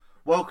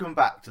Welcome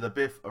back to the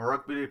BIFF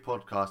Rugby League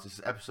Podcast. This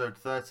is episode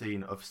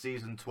 13 of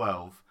season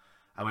 12,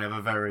 and we have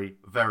a very,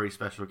 very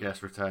special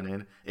guest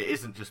returning. It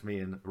isn't just me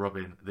and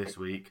Robin this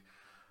week.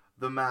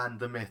 The man,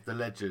 the myth, the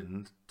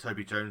legend,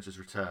 Toby Jones has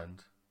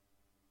returned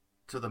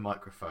to the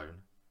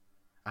microphone,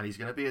 and he's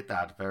going to be a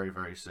dad very,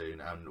 very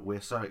soon, and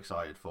we're so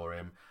excited for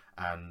him,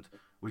 and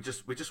we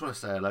just want to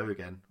say hello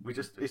again.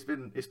 It's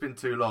been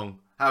too long.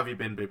 How have you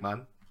been, big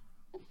man?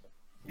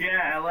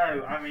 Yeah,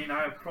 hello. I mean,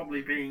 I've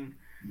probably been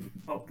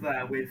up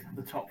there with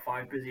the top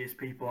 5 busiest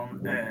people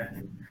on earth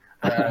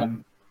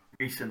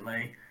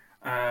recently.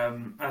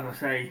 As I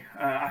say,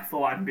 I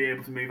thought I'd be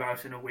able to move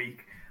house in a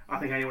week. I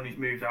think anyone who's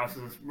moved house,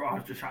 as I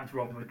was just chatting to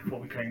Robin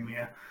before we came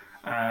here,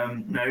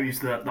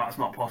 knows that that's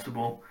not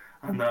possible,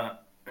 and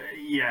that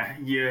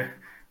your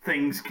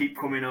things keep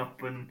coming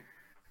up, and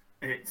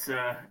it's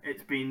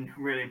been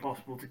really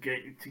impossible to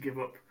give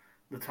up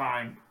the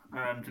time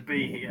to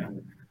be here.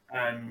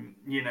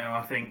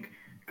 I think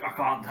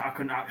I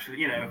couldn't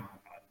actually,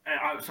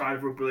 outside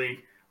of rugby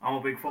league, I'm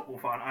a big football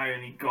fan. I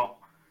only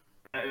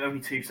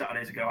 2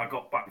 Saturdays ago, I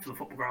got back to the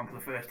football ground for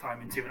the first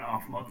time in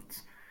 2.5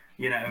 months.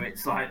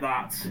 It's like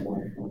that's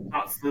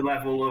the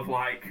level of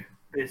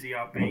busy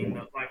I've been,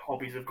 that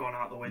hobbies have gone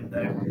out the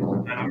window.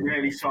 And I'm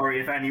really sorry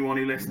if anyone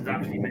who listens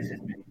actually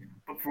misses me.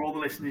 But for all the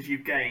listeners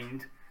you've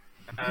gained,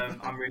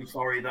 I'm really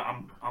sorry that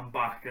I'm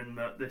back and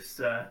that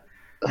this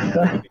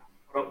put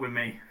up with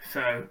me.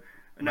 So.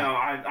 No,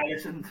 I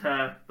listened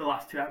to the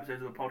last 2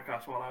 episodes of the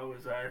podcast while I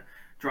was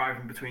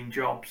driving between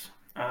jobs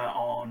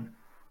on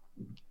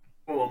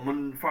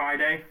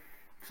Friday,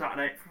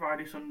 Saturday,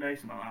 Friday, Sunday,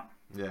 something like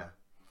that.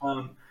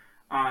 Yeah.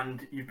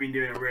 And you've been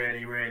doing a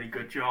really, really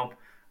good job.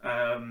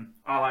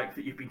 I like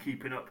that you've been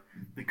keeping up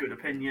the good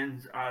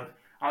opinions. I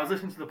was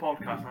listening to the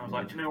podcast and I was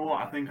like, do you know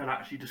what? I think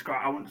I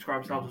wouldn't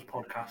describe ourselves as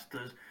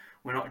podcasters.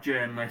 We're not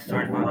journalists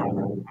or anything like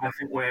that. I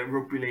think we're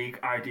rugby league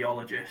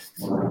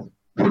ideologists.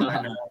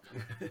 And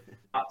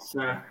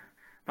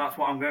that's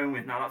what I'm going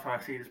with now. That's how I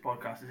see this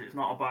podcast. It's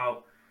not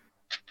about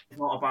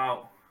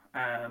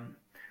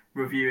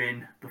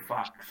reviewing the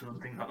facts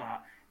and things like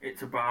that.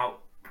 It's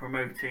about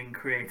promoting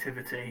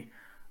creativity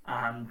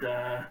and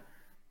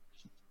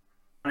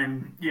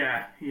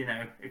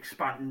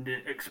expand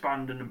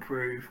and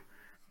improve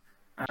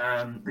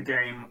the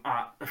game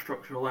at a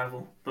structural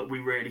level that we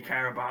really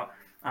care about.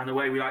 And the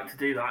way we like to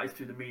do that is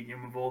through the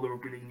medium of all the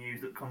rugby league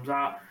news that comes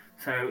out.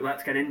 So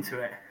let's get into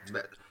it.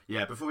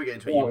 Yeah, before we get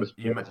into it,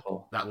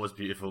 that was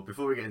beautiful.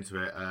 Before we get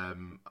into it,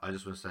 I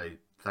just want to say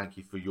thank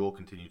you for your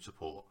continued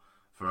support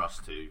for us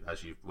too,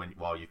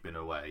 while you've been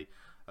away.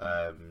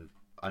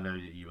 I know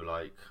that you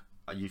were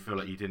you feel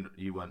like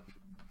you weren't.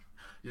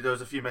 There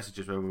was a few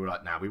messages where we were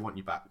like, "Nah, we want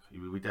you back.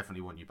 We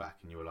definitely want you back."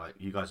 And you were like,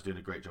 "You guys are doing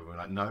a great job." And we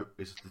were like, "No,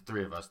 it's the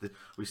 3 of us."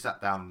 We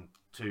sat down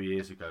 2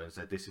 years ago and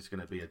said, "This is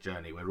going to be a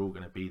journey. We're all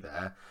going to be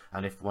there.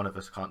 And if one of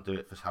us can't do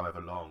it for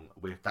however long,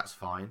 that's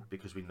fine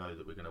because we know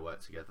that we're going to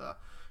work together."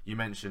 You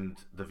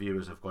mentioned the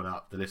viewers have gone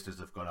up, the listeners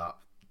have gone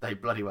up. They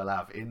bloody well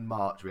have. In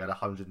March, we had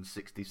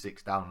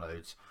 166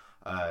 downloads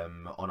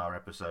on our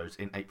episodes.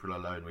 In April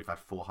alone, we've had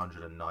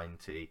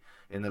 490.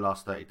 In the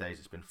last 30 days,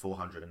 it's been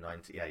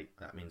 498.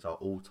 That means our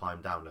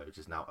all-time downloads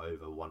is now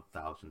over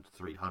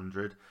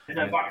 1,300. Is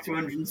that back to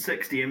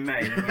 160 in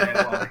May?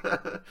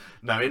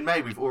 No, in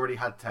May we've already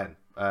had 10.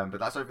 But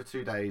that's over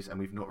 2 days, and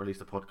we've not released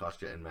a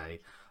podcast yet in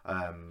May.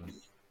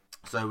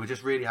 So we're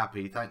just really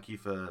happy. Thank you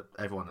for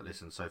everyone that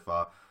listens so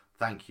far.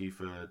 Thank you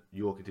for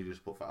your continued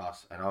support for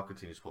us and our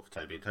continued support for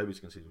Toby, and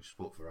Toby's continued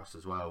support for us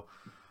as well.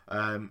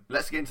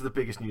 Let's get into the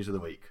biggest news of the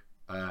week,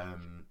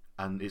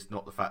 and it's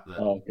not the fact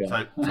that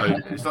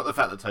it's not the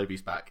fact that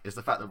Toby's back. It's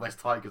the fact that West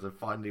Tigers have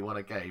finally won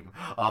a game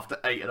after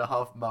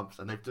 8.5 months,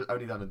 and they've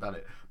only done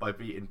it by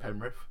beating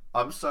Penrith.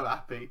 I'm so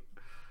happy.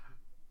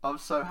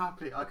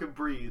 I can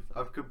breathe.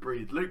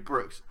 Luke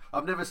Brooks.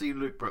 I've never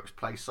seen Luke Brooks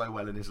play so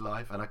well in his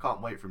life, and I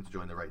can't wait for him to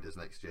join the Raiders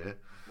next year.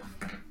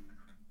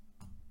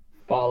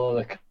 Battle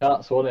of the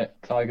Cats, wasn't it?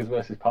 Tigers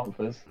versus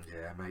Panthers.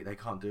 Yeah, mate, they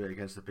can't do it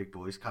against the big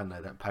boys, can they?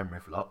 That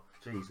Penrith lot.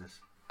 Jesus.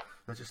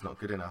 They're just not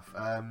good enough.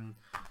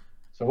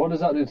 So what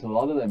does that do to the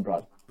ladder then,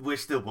 Brad? We're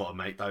still bottom,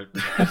 mate, don't.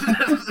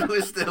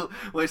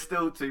 we're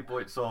still 2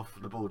 points off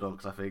the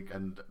Bulldogs, I think,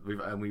 and we've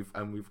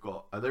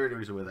got the only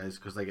reason we're there is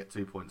because they get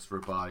 2 points for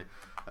a bye.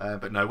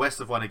 But no, West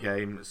have won a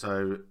game,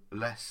 so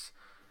less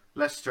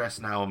stress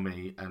now on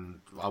me, and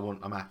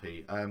I'm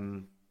happy.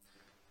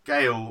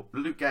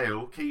 Luke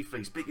Gale,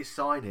 Keithley's biggest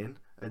signing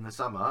in the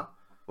summer,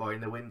 or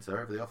in the winter,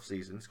 over the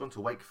off-season. He's gone to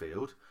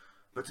Wakefield.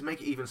 But to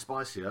make it even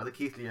spicier, the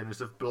Keithley owners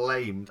have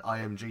blamed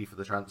IMG for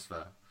the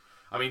transfer.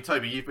 I mean,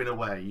 Toby, you've been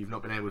away. You've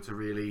not been able to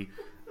really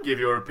give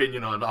your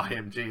opinion on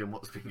IMG and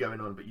what's been going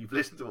on, but you've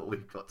listened to what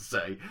we've got to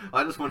say.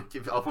 I want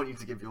you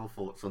to give your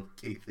thoughts on the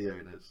Keithley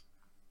owners.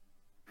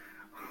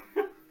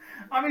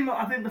 I mean, look,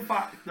 I think the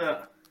fact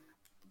that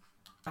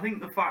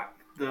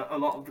a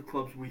lot of the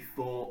clubs we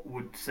thought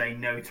would say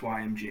no to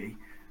IMG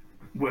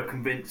were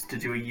convinced to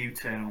do a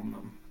U-turn on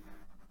them.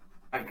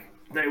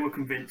 They were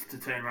convinced to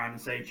turn around and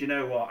say, do you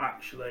know what,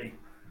 actually,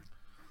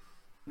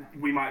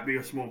 we might be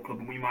a small club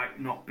and we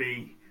might not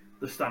be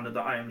the standard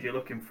that IMG are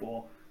looking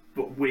for,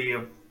 but we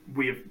have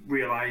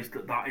realised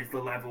that is the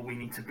level we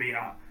need to be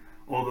at,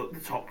 or that the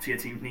top tier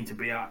teams need to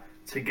be at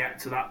to get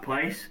to that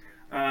place.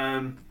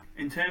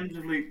 In terms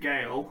of Luke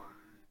Gale,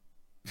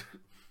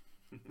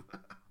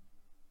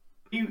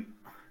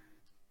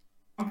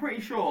 I'm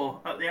pretty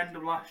sure at the end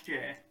of last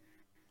year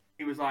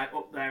he was like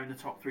up there in the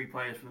top 3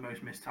 players for the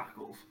most missed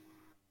tackles.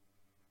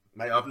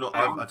 Mate, I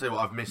tell you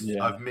what, I've missed.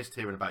 Yeah. I've missed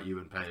hearing about you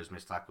and players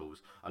missed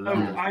tackles. I love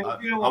it.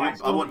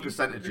 I want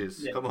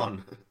percentages. Come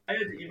on. I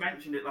heard that you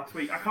mentioned it last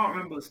week. I can't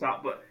remember the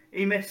stat, but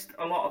he missed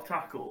a lot of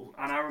tackles.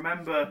 And I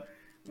remember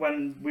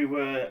when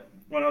I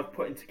was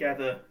putting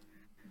together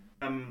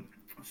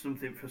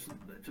something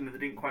that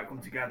didn't quite come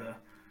together,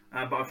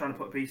 but I was trying to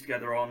put a piece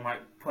together on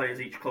like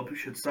players each club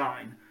should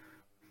sign.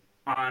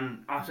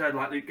 And I said,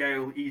 like, Luke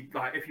Gale,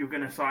 if you're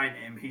going to sign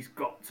him, he's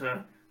got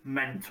to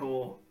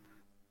mentor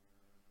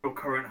your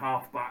current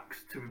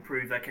halfbacks to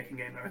improve their kicking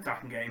game, their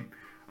attacking game,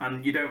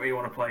 and you don't really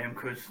want to play him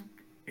because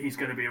he's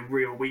going to be a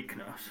real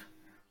weakness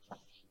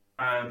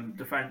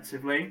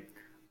defensively.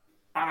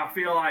 And I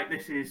feel like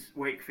this is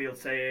Wakefield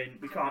saying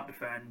we can't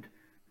defend.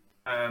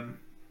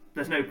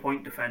 There's no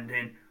point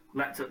defending.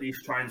 Let's at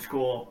least try and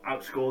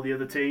outscore the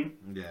other team.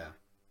 Yeah.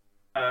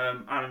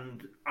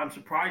 And I'm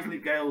surprised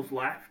Luke Gale's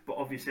left, but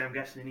obviously I'm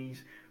guessing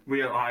he's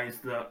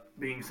realised that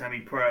being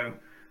semi-pro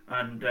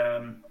and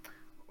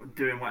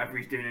doing whatever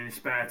he's doing in his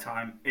spare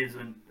time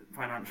isn't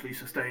financially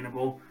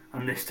sustainable,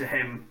 and this to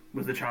him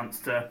was the chance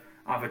to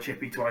have a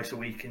chippy twice a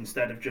week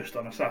instead of just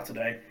on a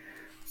Saturday.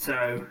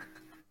 So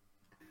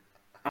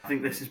I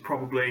think this is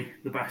probably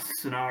the best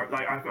scenario.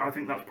 Like I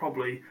think that's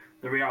probably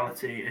the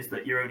reality, is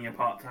that you're only a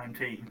part-time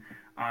team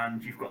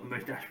and you've got the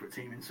most desperate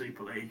team in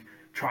Super League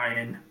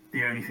trying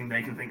the only thing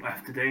they can think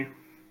left to do.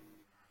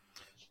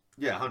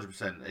 Yeah,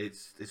 100%.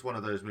 It's one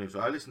of those moves.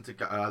 I listened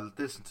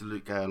to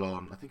Luke Gale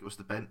on, I think it was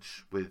The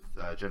Bench with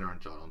Jenna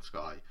and John on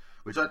Sky,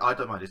 which I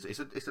don't mind. It's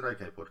an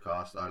okay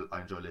podcast.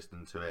 I enjoy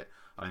listening to it.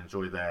 I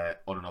enjoy their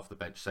on and off the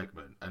bench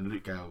segment. And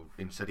Luke Gale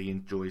said he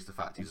enjoys the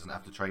fact he doesn't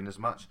have to train as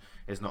much.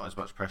 There's not as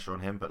much pressure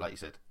on him. But like you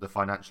said, the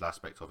financial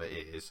aspect of it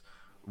is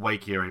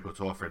Wakey are able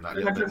to offer him that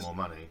little bit more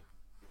money.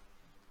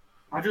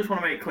 I just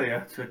want to make it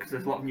clear, because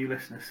there's a lot of new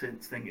listeners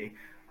since thingy.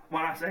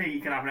 When I say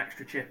you can have an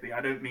extra chippy,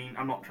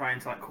 I'm not trying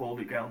to like call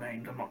Luke Gale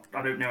names.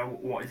 I don't know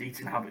what his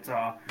eating habits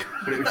are,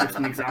 but it was just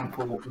an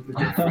example of the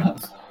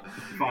difference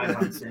in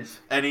finances.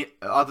 Any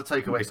other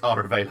takeaways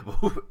are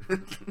available.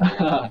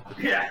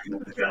 Yeah.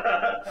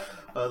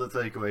 Other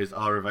takeaways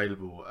are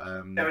available.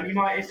 And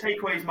his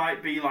takeaways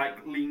might be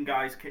like Lean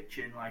Guy's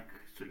Kitchen, like,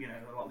 so,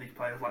 a lot of these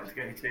players like to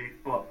go to.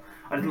 But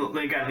I didn't look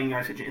again. Lean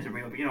Guy's Kitchen isn't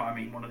real, but you know what I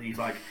mean. One of these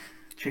like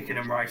chicken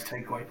and rice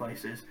takeaway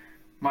places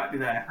might be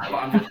there, but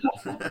I'm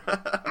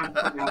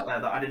putting out there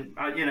that I didn't.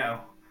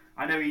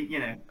 I know he.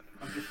 I'm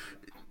just.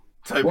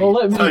 Toby, well,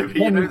 let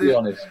me be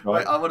honest,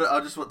 right? I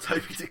just want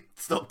Toby to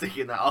stop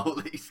digging that hole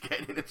that he's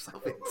getting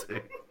himself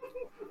into.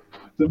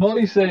 The more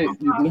you say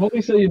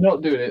you're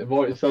not doing it, the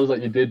more it sounds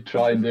like you did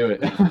try and do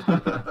it.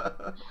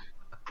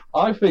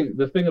 I think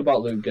the thing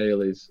about Luke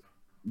Gale is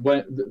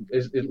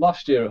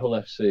last year at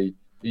Hull FC,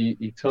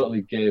 he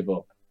totally gave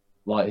up.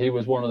 Like, he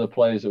was one of the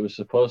players that was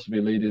supposed to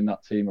be leading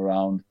that team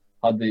around.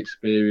 Had the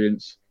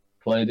experience,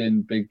 played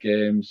in big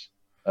games,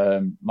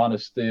 Man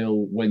of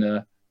Steel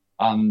winner,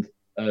 and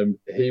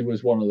he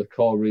was one of the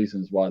core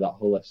reasons why that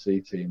Hull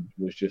FC team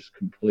was just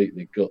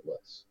completely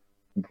gutless,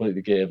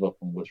 completely gave up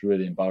and was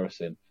really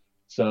embarrassing.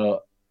 So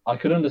I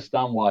could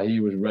understand why he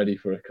was ready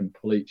for a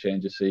complete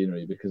change of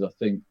scenery, because I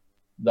think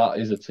that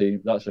is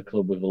that's a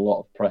club with a lot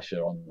of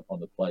pressure on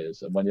the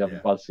players. And when you have a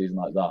bad season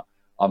like that,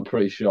 I'm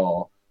pretty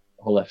sure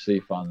Hull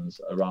FC fans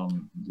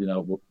around,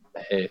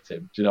 hate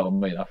him. Do you know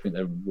what I mean? I think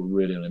they were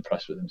really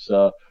unimpressed with him.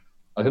 So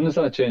I can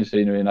understand a change of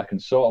scenery, and I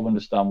can sort of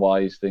understand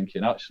why he's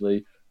thinking,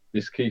 actually,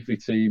 this Keithley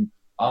team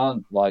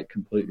aren't like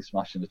completely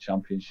smashing the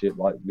championship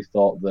like we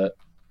thought that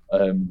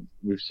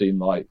we've seen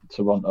like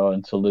Toronto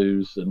and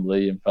Toulouse and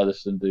Lee and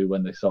Featherstone do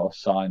when they sort of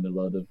sign a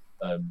load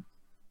of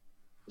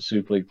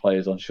Super League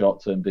players on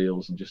short-term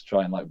deals and just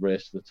try and like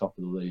race to the top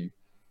of the league.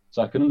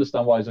 So I can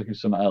understand why he's looking for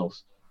something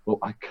else, but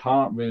I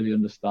can't really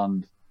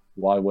understand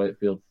why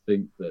Wakefield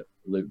think that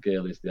Luke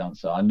Gale is the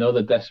answer. I know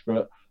they're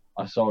desperate.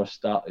 I saw a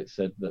stat. It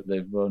said that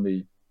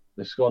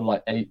they've scored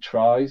like 8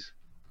 tries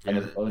and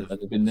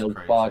they've been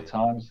nilled 5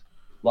 times.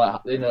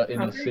 Like in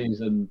a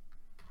season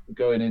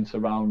going into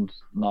round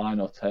 9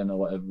 or 10 or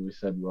whatever we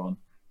said we're on,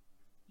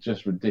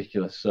 just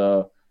ridiculous.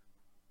 So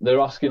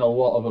they're asking a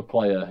lot of a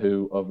player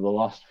who over the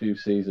last few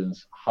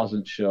seasons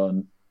hasn't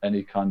shown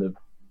any kind of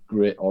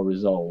grit or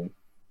resolve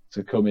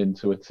to come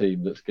into a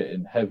team that's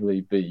getting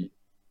heavily beat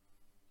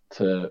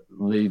to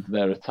lead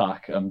their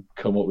attack and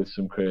come up with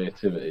some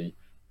creativity.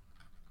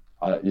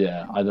 I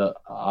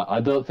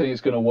don't think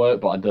it's going to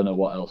work, but I don't know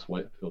what else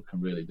Wakefield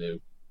can really do.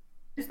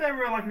 Is there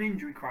like an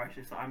injury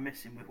crisis that I'm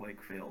missing with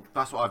Wakefield?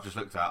 That's what I've just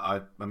looked at.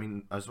 I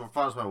mean, as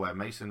far as I'm aware,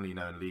 Mason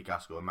Leno and Lee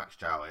Gaskell and Max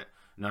Jowett,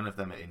 none of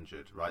them are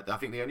injured, right? I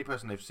think the only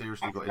person they've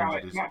seriously got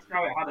injured is... Max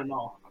Jowett had a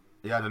knock.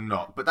 He had a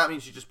knock, but that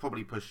means you just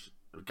probably push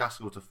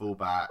Gaskell to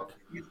fullback,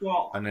 You've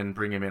got and then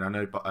bring him in. I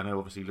know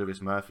obviously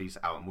Lewis Murphy's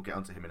out, and we'll get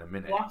onto him in a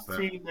minute. the last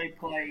team they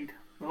played,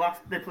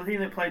 the team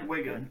that played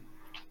Wigan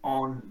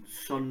on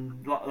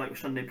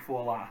Sunday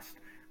before last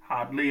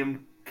had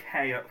Liam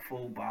Kay at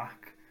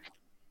fullback,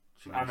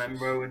 and then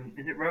Rowan.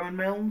 Is it Rowan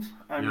Milnes?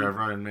 And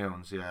Rowan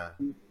Milnes. Yeah.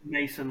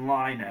 Mason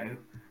Lino.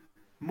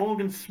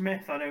 Morgan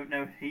Smith, I don't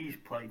know if he's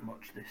played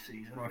much this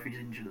season or if he's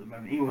injured at the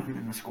moment. He wasn't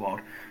in the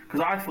squad because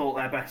I thought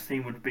their best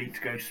team would be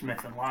to go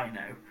Smith and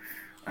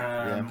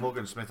Lino.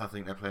 Morgan Smith, I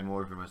think they're playing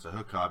more of him as a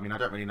hooker. I mean, I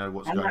don't really know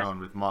what's going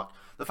on with Mark.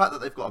 The fact that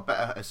they've got a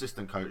better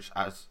assistant coach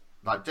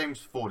like James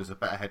Ford is a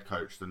better head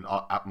coach than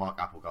Mark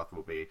Applegarth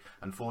will be,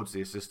 and Ford's the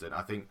assistant.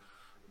 I think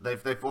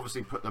they've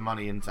obviously put the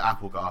money into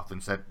Applegarth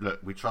and said, look,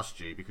 we trust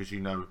you because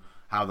you know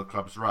how the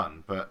club's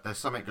run, but there's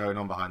something going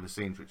on behind the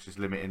scenes which is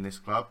limiting this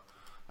club.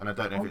 And I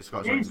don't know if it's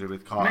got something to do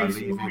with Carter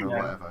leaving or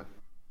whatever.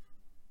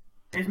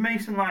 Is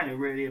Mason Lino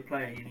really a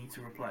player you need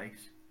to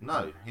replace?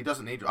 No, he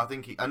doesn't need. I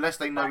think unless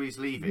they know he's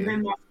leaving,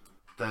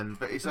 then.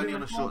 But it's only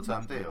on a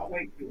short-term deal.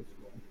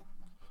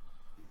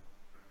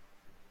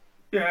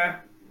 Yeah,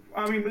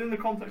 I mean, within the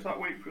context of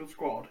that Wakefield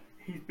squad,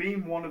 he's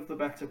been one of the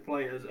better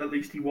players. At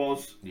least he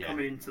was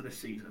coming into this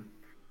season.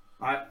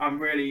 I'm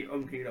really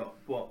unkeyed up,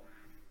 but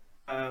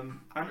and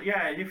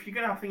yeah, if you're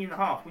gonna have thing in the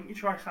half, wouldn't you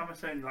try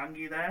Samuelson and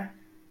Lange there?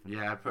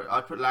 Yeah,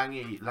 I put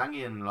Lange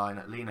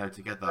and Lino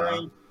together.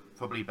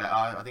 Probably better.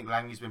 I think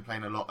Lange's been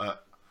playing a lot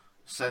at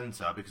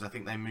centre because I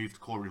think they moved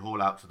Corey Hall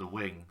out to the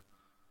wing.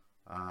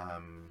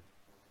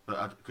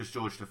 But because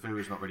George Tafu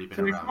has not really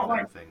been around, I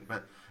don't think.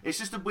 But it's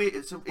just a weird.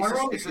 It's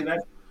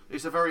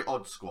a very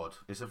odd squad.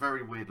 It's a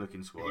very weird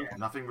looking squad. Yeah.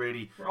 Nothing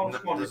really.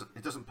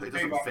 It doesn't fit,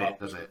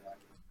 does it?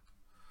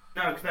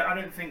 No, because I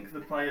don't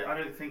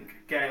think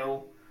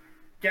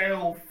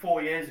Gale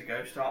 4 years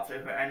ago starts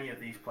over any of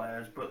these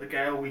players, but the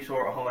Gale we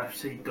saw at Hull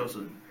FC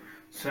doesn't.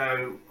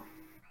 So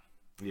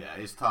yeah,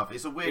 it's tough.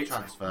 It's a weird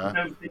transfer.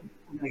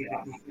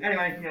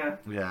 Anyway, yeah.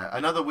 Yeah,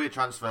 another weird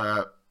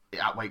transfer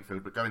at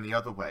Wakefield, but going the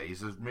other way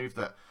is a move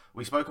that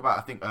we spoke about,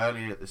 I think,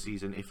 earlier the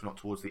season, if not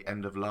towards the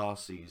end of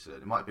last season.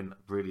 It might have been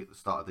really at the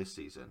start of this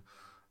season.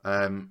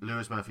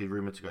 Lewis Murphy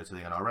rumoured to go to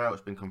the NRL.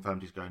 It's been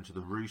confirmed he's going to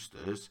the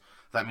Roosters.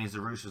 That means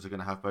the Roosters are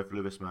going to have both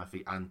Lewis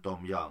Murphy and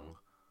Dom Young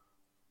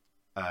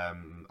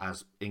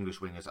as English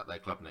wingers at their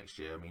club next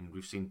year. I mean,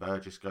 we've seen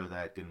Burgess go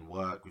there, it didn't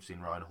work. We've seen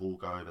Ryan Hall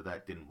go over there,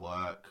 it didn't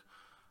work.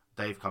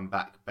 They've come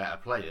back better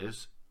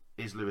players.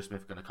 Is Lewis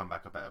Smith going to come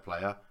back a better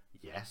player?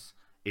 Yes.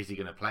 Is he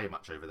going to play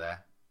much over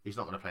there? He's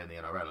not going to play in the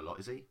NRL a lot,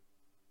 is he?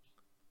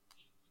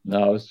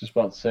 No, I was just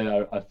about to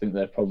say, I think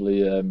they're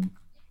probably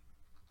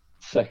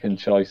second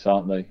choice,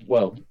 aren't they?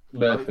 Well,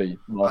 Murphy.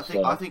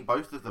 I think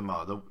both of them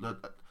are.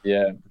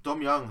 Yeah.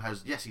 Dom Young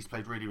he's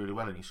played really, really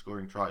well and he's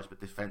scoring tries, but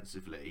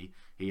defensively,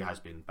 he has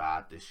been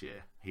bad this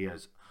year. He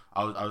has.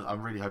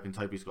 I'm really hoping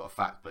Toby's got a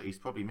fact, but he's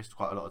probably missed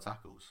quite a lot of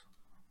tackles.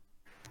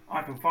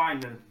 I can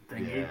find the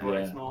thingy, but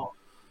it's not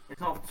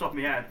off the top of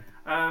my head.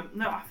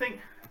 No,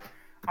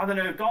 I don't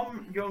know.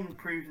 Dom Young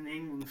proved in the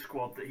England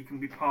squad that he can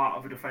be part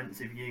of a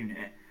defensive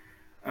unit.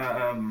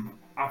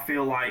 I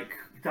feel like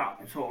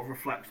that sort of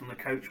reflects on the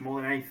coach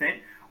more than anything.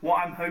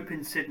 What I'm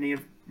hoping Sydney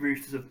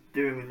Roosters are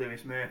doing with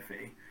Lewis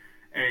Murphy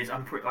is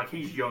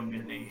he's young,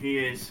 isn't he? He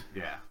is.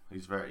 Yeah,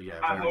 he's very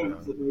I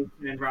hope that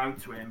they've turned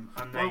round to him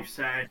and they've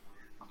said,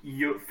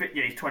 "You're fit."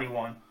 Yeah, he's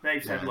 21.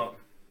 They've said, "Look,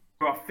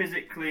 you are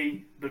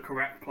physically the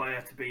correct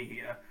player to be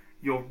here.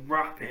 You're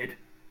rapid."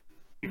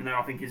 Even though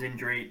I think the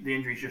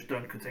injury's just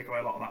done, could take away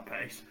a lot of that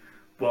pace.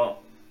 But,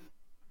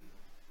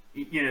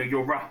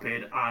 you're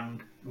rapid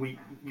and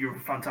you're a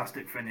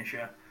fantastic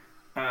finisher.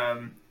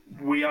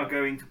 We are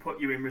going to put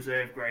you in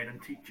reserve grade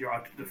and teach you how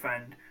to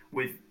defend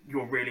with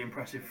your really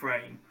impressive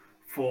frame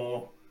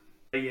for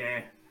a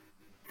year,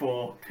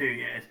 for 2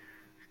 years.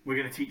 We're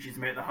going to teach you to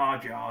make the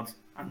hard yards,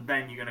 and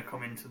then you're going to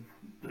come into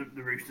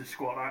the Roosters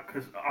squad.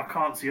 Because I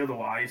can't see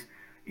otherwise.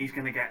 He's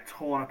going to get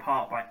torn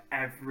apart by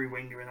every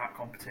winger in that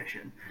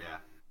competition. Yeah.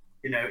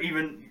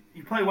 Even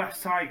you play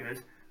West Tigers,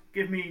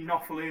 give me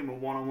Nofaluma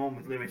one-on-one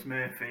with Lewis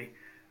Murphy.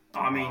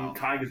 I mean,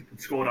 Tigers can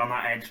score down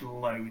that edge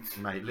loads.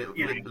 Mate,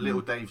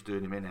 little Dave's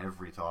doing him in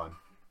every time.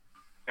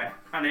 Yeah,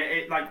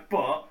 and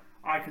but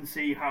I can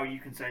see how you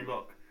can say,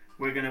 look,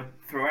 we're going to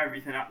throw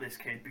everything at this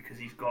kid because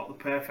he's got the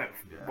perfect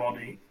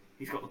body.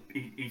 He's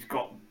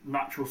got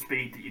natural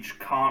speed that you just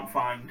can't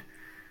find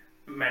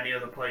many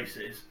other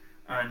places.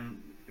 And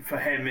for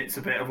him, it's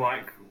a bit of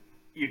like,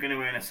 you're going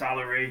to earn a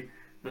salary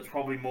that's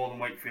probably more than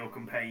Wakefield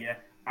can pay you,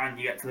 and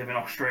you get to live in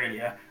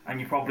Australia, and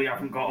you probably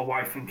haven't got a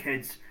wife and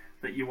kids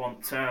that you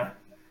want to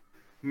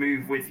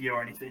move with you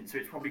or anything. So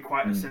it's probably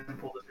quite a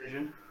simple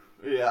decision.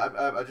 Yeah,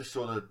 I just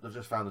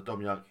found the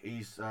Dom Young.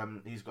 He's got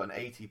an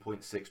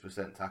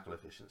 80.6% tackle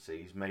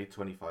efficiency. He's made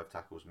 25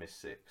 tackles, missed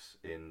 6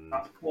 in.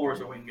 That's poor as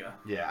a winger.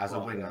 Yeah, as a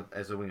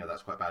winger,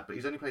 that's quite bad. But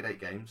he's only played 8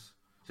 games,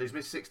 so he's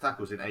missed 6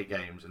 tackles in 8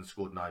 games and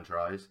scored 9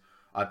 tries.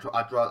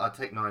 I'd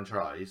take 9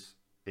 tries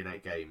in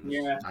 8 games,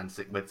 Yeah. and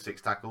with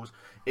 6 tackles.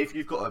 If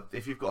you've got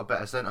a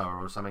better centre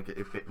or something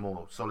a bit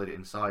more solid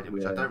inside him,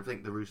 which I don't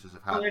think the Roosters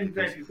have had. Well,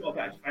 then if you've got a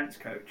better defence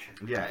coach.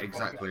 Yeah,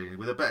 exactly.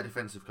 With a better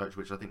defensive coach,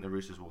 which I think the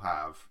Roosters will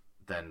have,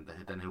 then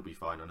he'll be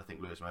fine. And I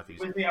think Lewis Murphy's.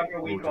 With me having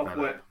a week off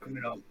work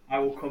coming up, I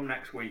will come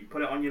next week.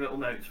 Put it on your little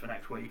notes for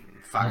next week.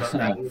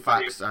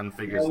 Facts and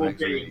figures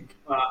next week.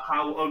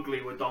 How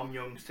ugly were Dom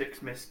Young's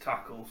 6 missed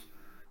tackles?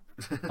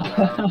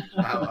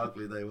 How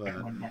ugly they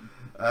were.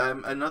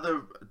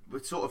 Another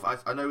sort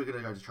of. I know we're going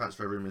to go to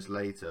transfer rumours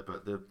later,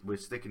 but we're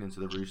sticking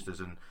into the Roosters,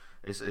 and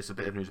it's a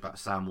bit of news about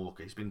Sam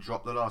Walker. He's been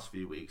dropped the last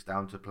few weeks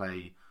down to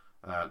play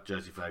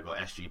Jersey Flag or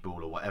SG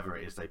Ball or whatever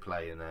it is they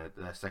play in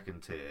their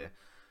second tier.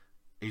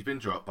 He's been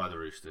dropped by the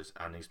Roosters,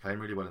 and he's playing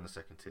really well in the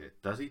second tier.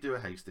 Does he do a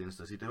Hastings?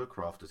 Does he do a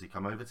Croft? Does he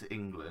come over to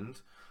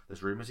England?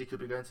 There's rumours he could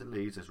be going to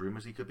Leeds. There's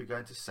rumours he could be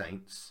going to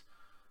Saints.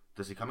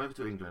 Does he come over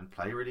to England,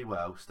 play really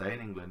well, stay in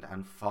England,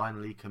 and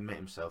finally commit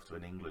himself to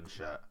an England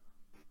shirt?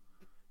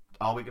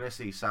 Are we going to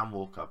see Sam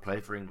Walker play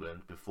for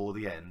England before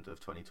the end of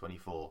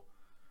 2024?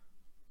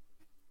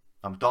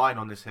 I'm dying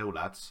on this hill,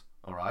 lads.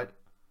 All right.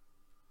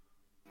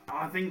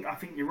 I think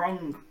you're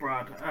wrong,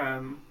 Brad.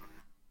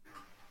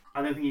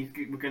 I don't think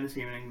we're going to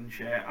see him in England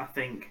shirt. I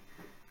think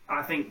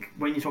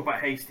when you talk about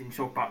Hastings,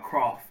 you talk about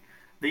Croft.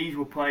 These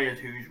were players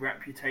whose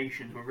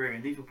reputations were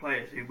ruined. These were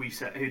players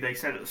who they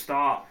said at the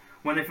start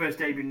when they first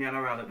debuted in the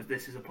NRL,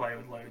 this is a player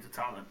with loads of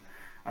talent.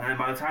 And then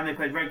by the time they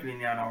played regularly in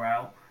the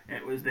NRL,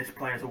 it was this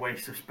player's a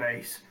waste of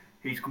space.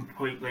 He's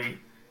completely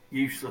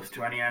useless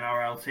to any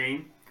NRL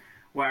team.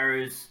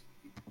 Whereas,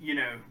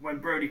 when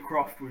Brodie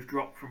Croft was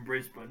dropped from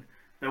Brisbane,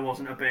 there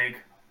wasn't a big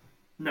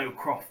no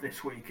Croft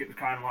this week. It was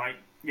kind of like,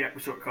 yeah,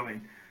 we saw it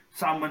coming.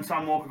 When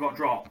Sam Walker got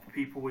dropped,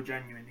 people were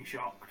genuinely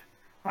shocked.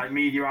 Like,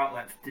 media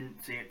outlets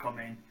didn't see it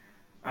coming.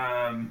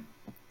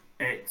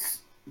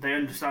 They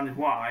understood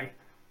why,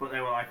 but they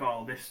were like,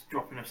 oh, this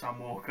dropping of Sam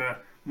Walker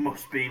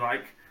must be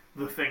like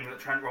the thing that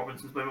Trent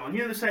Robinson's blaming on.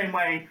 The same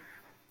way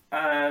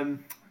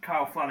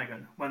Kyle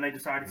Flanagan, when they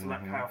decided to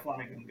let Kyle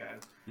Flanagan go.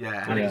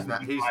 Yeah,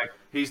 and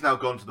he's now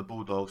gone to the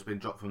Bulldogs, been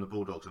dropped from the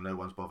Bulldogs, and no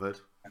one's bothered.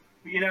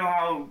 But you know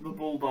how the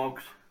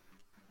Bulldogs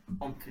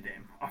wanted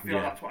him? I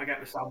feel that's what I get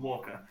with Sam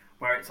Walker,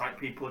 where it's like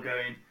people are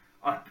going,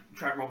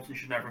 Trent Robinson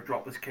should never have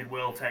dropped this kid,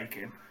 we'll take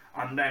him.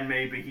 And then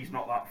maybe he's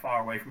not that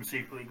far away from a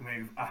Super League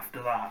move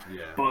after that.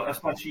 Yeah. But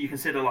especially you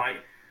consider, like,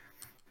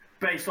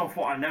 based off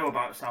what I know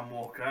about Sam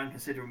Walker, and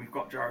considering we've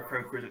got Jarrod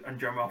Croker and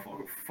Jeremiah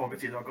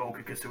Fogarty as our goal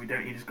kickers, so we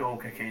don't need his goal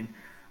kicking,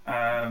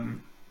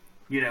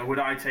 would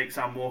I take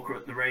Sam Walker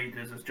at the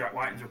Raiders as Jack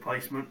Whiting's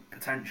replacement?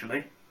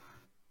 Potentially.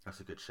 That's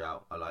a good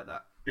shout. I like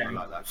that. Yeah. I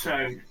like that.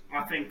 So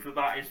I think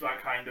that is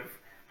like kind of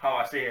how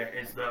I see it,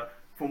 is that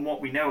from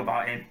what we know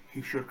about him,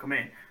 he should come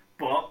in.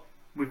 But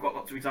we've got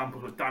lots of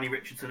examples with Danny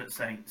Richardson at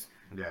Saints,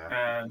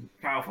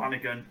 Kyle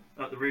Flanagan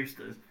at the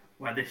Roosters,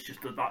 where this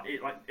just does that.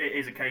 It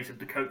is a case of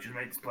the coach has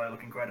made this player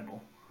look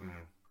incredible.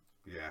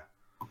 Yeah.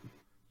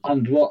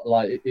 And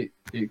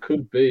it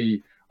could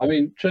be. I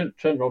mean, Trent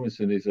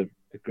Robinson is a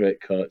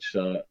great coach,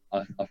 so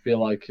I feel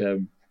like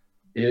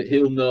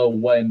he'll know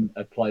when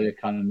a player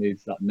kind of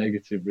needs that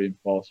negative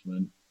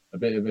reinforcement, a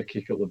bit of a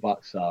kick up the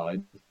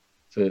backside,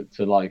 to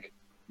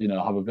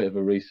have a bit of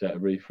a reset, a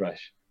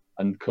refresh,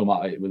 and come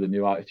at it with a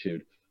new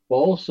attitude. But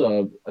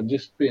also, I'm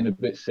just being a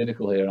bit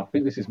cynical here, and I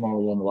think this is more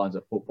along the lines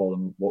of football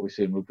and what we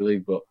see in rugby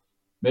league. But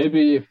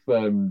maybe if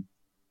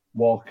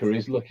Walker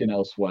is looking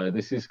elsewhere,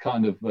 this is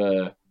kind of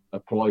a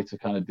ploy to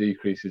kind of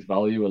decrease his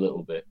value a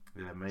little bit.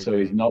 Yeah, maybe. So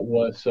he's not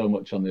worth so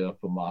much on the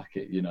open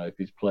market. If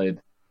he's played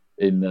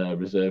in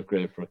reserve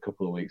grade for a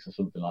couple of weeks or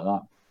something like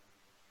that.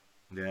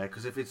 Yeah,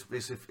 because if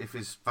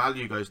his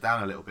value goes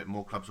down a little bit,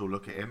 more clubs will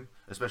look at him,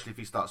 especially if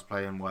he starts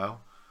playing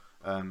well.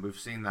 We've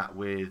seen that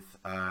with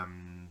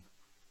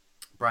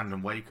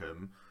Brandon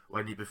Wakeham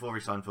before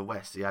he signed for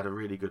West. He had a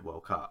really good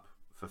World Cup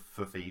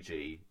for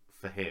Fiji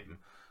for him,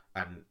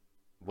 and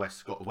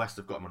West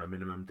have got him on a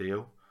minimum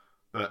deal.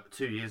 But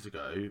 2 years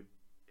ago,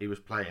 he was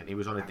playing. He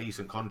was on a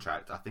decent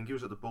contract. I think he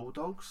was at the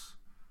Bulldogs,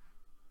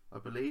 I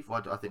believe. I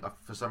think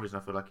for some reason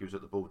I feel like he was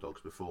at the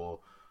Bulldogs before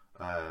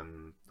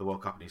the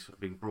World Cup, and he's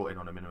being brought in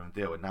on a minimum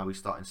deal. And now he's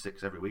starting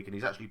 6 every week, and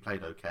he's actually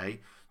played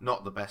okay.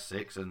 Not the best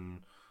 6,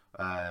 and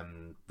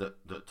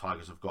that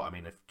Tigers have got. I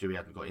mean, if Dewey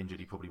hadn't got injured,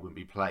 he probably wouldn't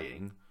be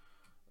playing,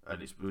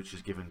 which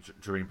is given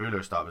Jareen Bula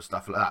a start with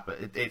stuff like that.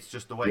 But it's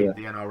just the way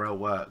the NRL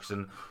works,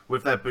 and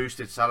with their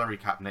boosted salary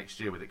cap next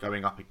year, with it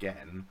going up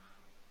again,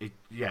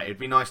 it'd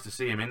be nice to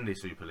see him in the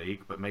Super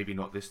League, but maybe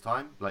not this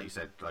time. Like you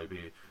said,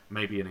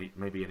 maybe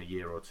in a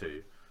year or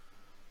two.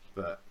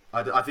 But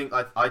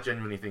I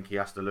genuinely think he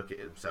has to look at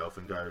himself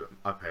and go,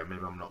 okay,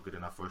 maybe I'm not good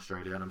enough for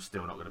Australia, and I'm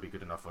still not going to be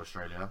good enough for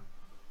Australia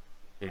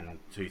in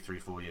 2, 3,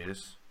 4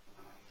 years.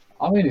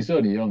 I mean, he's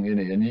only young, isn't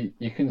he? And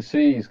you can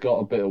see he's got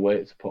a bit of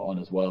weight to put on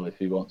as well if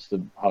he wants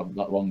to have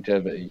that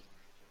longevity.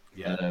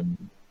 Yeah.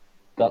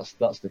 That's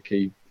the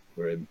key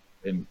for him,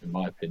 in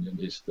my opinion,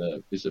 is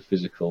the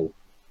physical.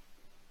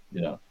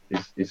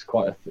 He's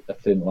quite a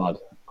thin lad,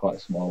 quite a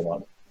small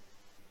lad.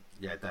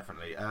 Yeah,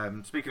 definitely.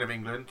 Speaking of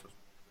England,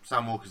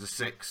 Sam Walker's a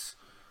 6.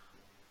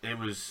 there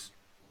was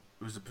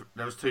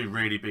two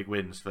really big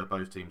wins for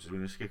both teams. We're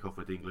going to kick off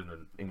with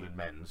England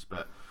men's,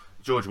 but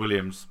George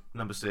Williams,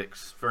 number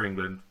 6 for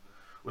England,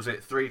 was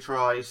it 3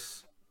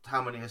 tries?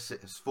 How many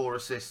assists? 4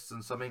 assists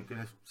and something in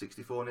a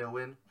 64-0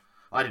 win.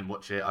 I didn't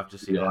watch it. I've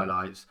just seen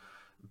highlights.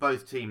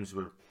 Both teams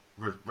were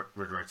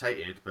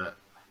rotated, but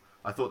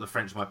I thought the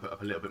French might put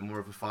up a little bit more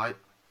of a fight.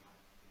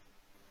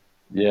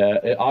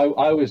 Yeah,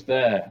 I was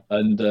there,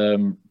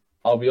 and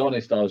I'll be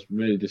honest, I was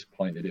really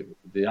disappointed.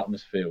 The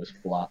atmosphere was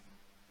flat.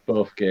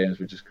 Both games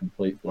were just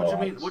complete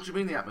blowouts. What do you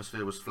mean the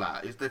atmosphere was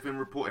flat? They've been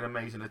reporting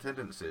amazing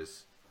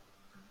attendances.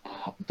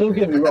 Don't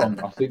get me wrong,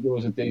 I think there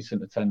was a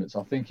decent attendance.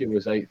 I think it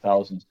was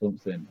 8,000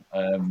 something.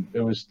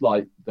 It was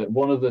like that.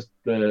 One of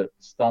the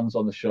stands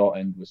on the short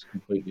end was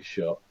completely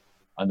shut,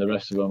 and the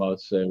rest of them, I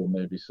would say, were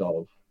maybe sort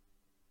of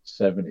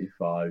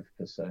 75%,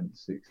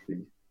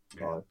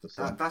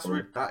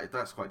 65%.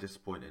 That's quite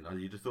disappointing.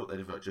 You'd have thought they'd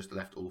have just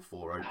left all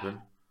 4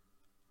 open.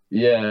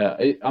 Yeah,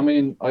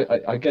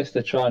 I guess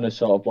they're trying to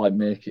sort of like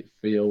make it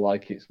feel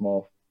like it's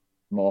more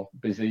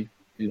busy.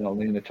 You know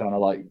what I mean? They're trying to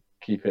like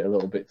keep it a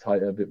little bit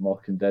tighter, a bit more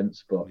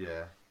condensed. But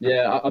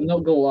I'm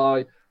not gonna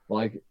lie.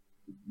 Like,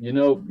 you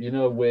know,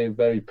 we're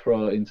very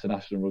pro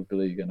international rugby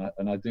league,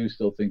 and I do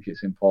still think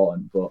it's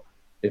important. But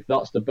if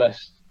that's the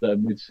best that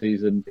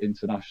mid-season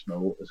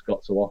international has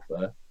got to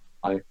offer,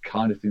 I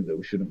kind of think that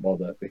we shouldn't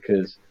bother,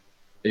 because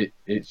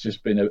it's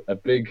just been a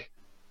big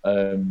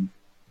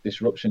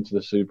disruption to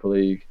the Super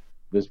League.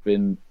 There's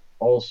been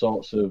all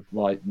sorts of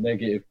like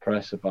negative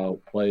press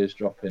about players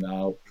dropping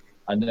out,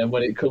 and then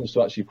when it comes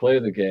to actually play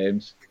the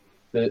games,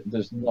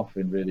 there's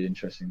nothing really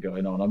interesting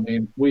going on. I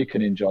mean, we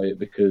can enjoy it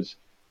because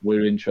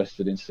we're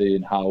interested in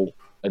seeing how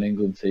an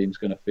England team's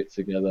going to fit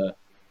together,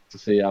 to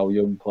see how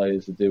young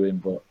players are doing.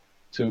 But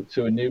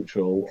to a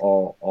neutral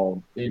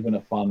or even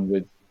a fan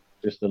with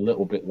just a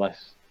little bit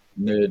less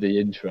nerdy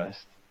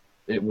interest,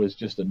 it was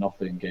just a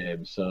nothing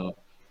game. So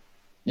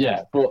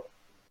yeah, but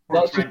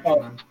that's just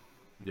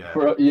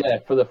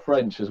for the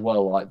French as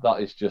well. Like,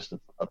 that is just a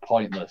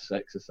pointless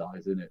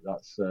exercise, isn't it?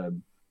 That's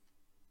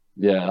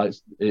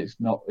it's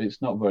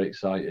not very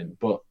exciting.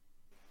 But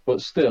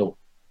still,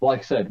 like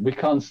I said, we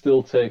can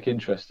still take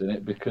interest in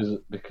it because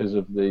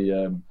of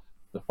the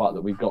fact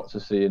that we got to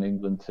see an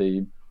England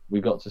team. We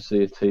got to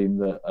see a team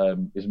that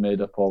is made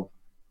up of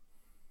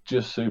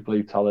just Super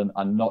League talent,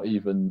 and not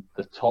even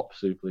the top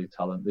Super League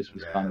talent. This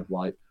was kind of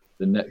like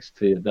the next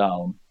tier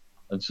down,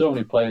 and so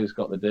many players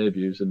got the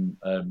debuts, and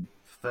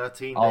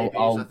 13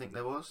 debuts, I think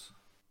there was.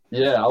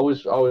 Yeah, I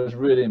was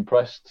really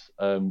impressed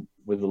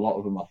with a lot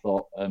of them. I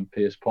thought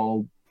Pierce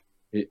Paul,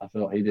 I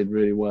thought he did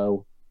really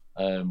well.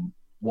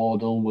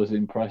 Wardle was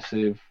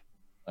impressive.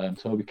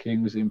 Toby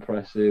King was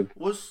impressive.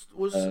 Was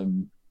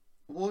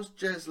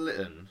Jez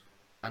Litton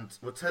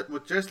were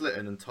Jez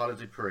Litton and Tyler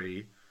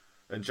Dupree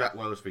and Jack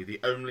Welsby the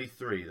only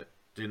 3 that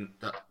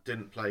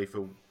didn't play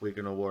for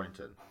Wigan or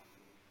Warrington?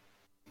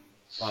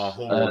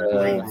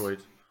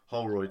 Holroyd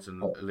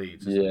and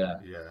Leeds. Yeah.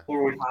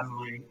 Holroyd and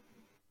Leeds.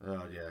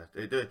 Oh yeah,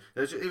 it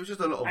was just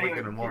a lot of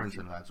Wigan and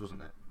Warrington lads,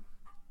 wasn't it?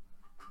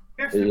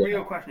 I guess the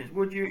real question is: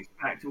 would you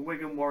expect a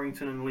Wigan,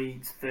 Warrington, and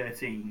Leeds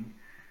 13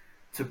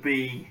 to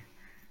be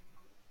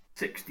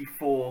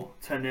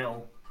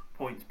 64-0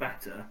 points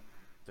better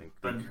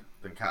than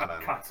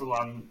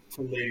Catalan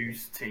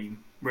Toulouse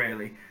team?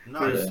 Really?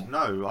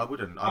 No, I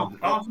wouldn't.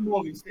 Arthur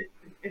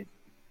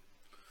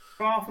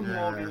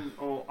Morgan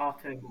or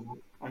Artebo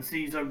and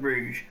Cesar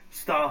Rouge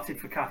started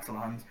for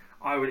Catalans,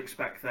 I would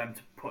expect them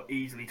to put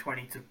easily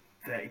 20 to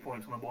 30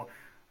 points on the board,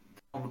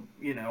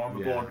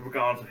 board,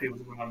 regardless of who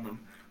was around them.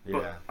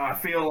 But I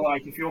feel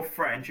like if we were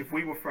French,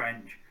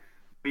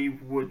 we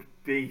would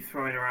be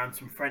throwing around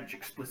some French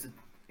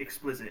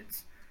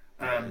explicits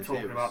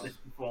talking about this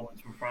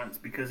performance from France,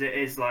 because it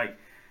is like,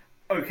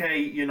 okay,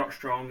 you're not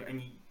strong,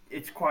 and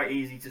it's quite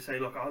easy to say,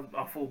 look,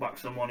 I'll fall back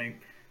someone who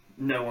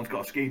no one's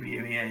got a Scooby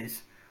who he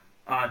is,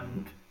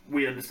 and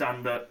we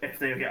understand that if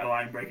they get a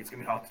line break, it's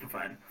going to be hard to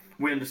defend.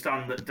 We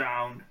understand that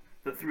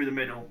through the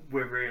middle,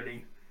 we're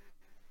really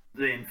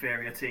the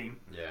inferior team.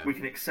 Yeah. We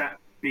can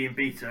accept being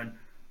beaten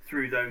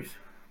through those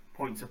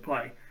points of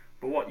play.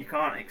 But what you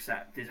can't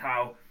accept is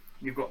how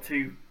you've got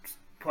 2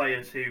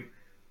 players who,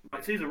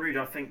 like Cesar Rouge,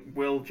 I think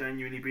will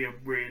genuinely be a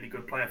really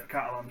good player for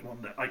Catalans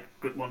one day.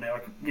 One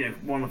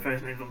of the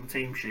first names on the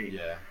team sheet.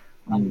 Yeah.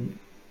 And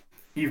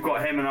you've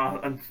got him, and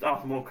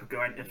Arthur Moore could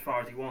go as far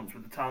as he wants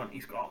with the talent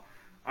he's got.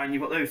 And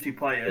you've got those 2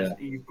 players.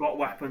 Yeah. You've got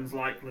weapons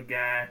like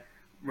Laguerre,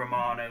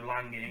 Romano,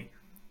 Lange,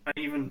 and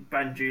even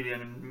Ben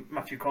Julian and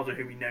Matthew Cozza,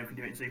 who we know can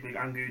do it in Super League,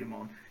 and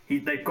Gudemon.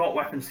 They've got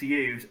weapons to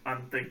use,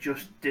 and they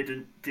just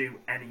didn't do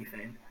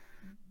anything.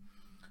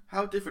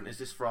 How different is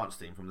this France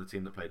team from the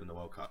team that played in the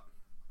World Cup?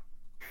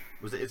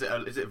 Is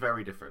it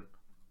very different?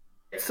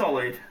 It's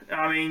solid.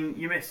 I mean,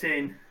 you're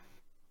missing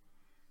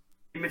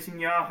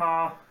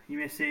Yaha,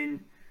 you're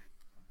missing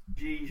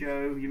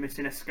Gijo, you're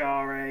missing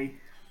Escare.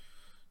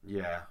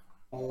 Yeah.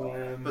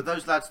 But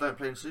those lads don't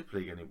play in Super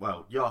League anymore.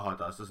 Well, Yaha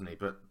does, doesn't he?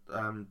 But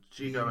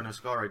Gigo and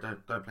Ascari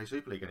don't play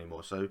Super League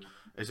anymore. So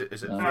is it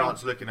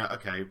France looking at,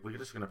 okay, we're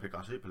just going to pick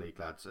our Super League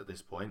lads at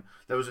this point?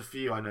 There was a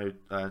few, I know,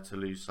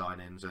 Toulouse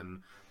signings,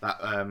 and that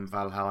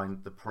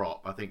Valheim, the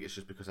prop, I think it's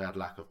just because they had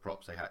lack of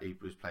props. He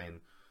was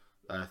playing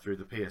through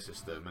the peer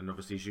system, and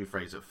obviously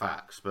Jouffre's at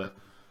Fax, but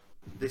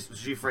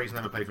Jouffre's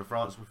never played for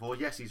France before.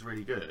 Yes, he's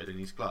really good and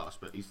he's class,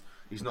 but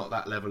he's not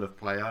that level of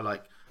player.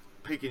 Like,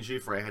 picking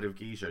Jouffre ahead of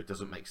Guijo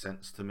doesn't make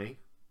sense to me.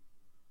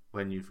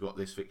 When you've got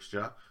this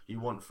fixture, you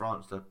want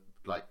France to,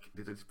 like,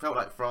 it felt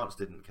like France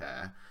didn't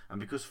care, and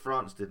because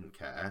France didn't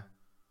care,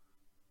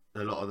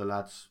 a lot of the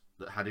lads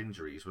that had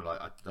injuries were like,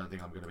 I don't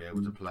think I'm going to be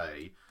able to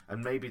play,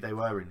 and maybe they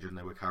were injured and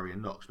they were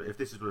carrying knocks. But if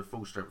this is a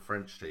full strength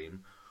French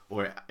team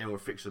or a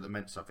fixture that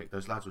meant something,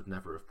 those lads would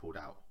never have pulled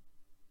out.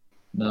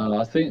 No,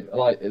 I think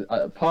like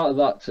part of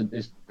that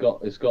is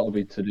got to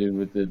be to do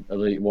with the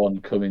Elite One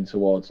coming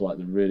towards like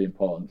the really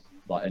important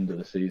like end of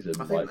the season.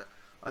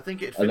 I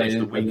think it finished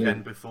the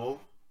weekend before.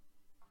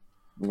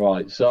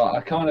 Right, so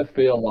I kind of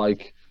feel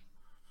like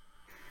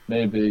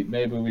maybe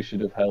we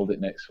should have held it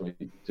next week.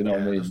 Do you know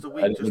what I mean?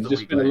 It would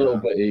just been a little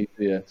bit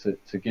easier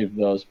to give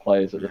those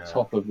players at the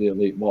top of the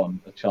Elite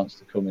One a chance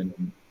to come in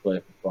and play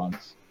for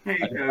France. There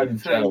you go.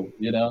 Gel,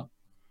 you know?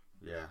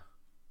 Yeah.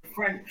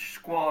 French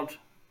squad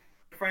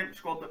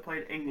that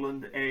played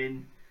England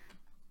in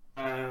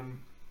the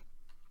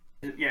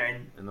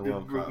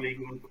World Cup. Rugby League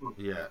World Cup.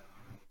 Yeah.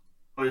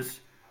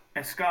 Was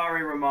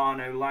Escari,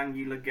 Romano,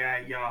 Langui,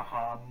 Leguet,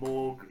 Yaha,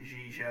 Morg,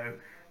 Gijo,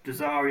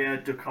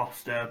 Dazaria, Da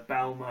Costa,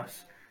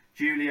 Belmas,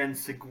 Julien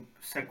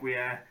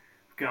Seguier,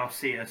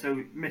 Garcia.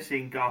 So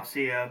missing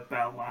Garcia,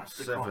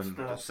 Belmas, Da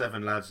Costa.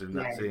 Seven lads in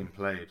that team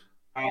played.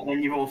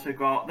 Then you've also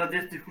got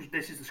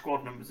this is the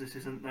squad numbers. This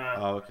isn't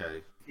the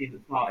team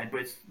that started,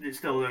 but it's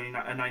still only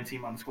a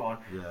 19-man squad.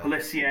 Yeah.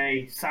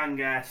 Pelissier,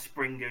 Sanger,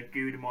 Springer,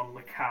 Gudemont,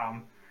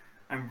 Lecam,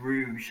 and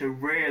Rouge. So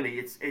really,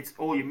 it's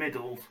all your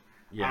middles.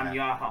 Yeah, and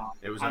Yaha.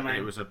 It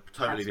was a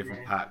totally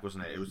different pack,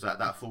 wasn't it? It was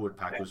that forward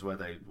pack was where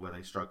they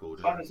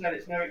struggled. Like I said,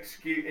 it's no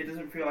excuse. It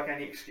doesn't feel like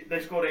any excuse.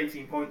 They scored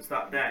 18 points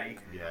that day.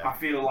 Yeah. I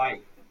feel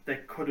like they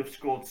could have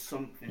scored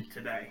something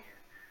today.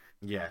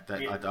 Yeah,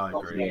 I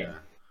agree. Yeah,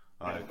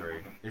 I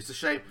agree. It's a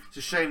shame. It's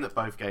a shame that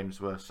both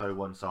games were so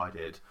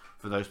one-sided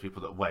for those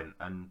people that went,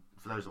 and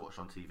for those that watched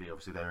on TV.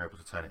 Obviously, they were able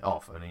to turn it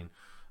off. I mean,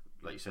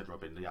 like you said,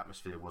 Robin, the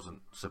atmosphere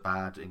wasn't so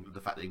bad.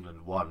 The fact that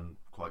England won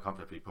quite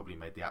comfortably probably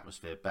made the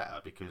atmosphere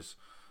better because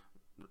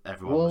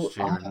everyone was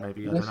cheering.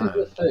 Maybe I don't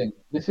know.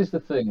 This is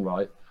the thing,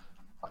 right?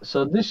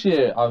 So this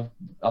year,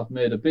 I've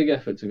made a big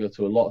effort to go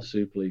to a lot of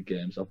Super League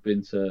games. I've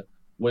been to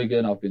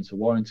Wigan, I've been to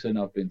Warrington,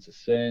 I've been to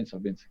Saints,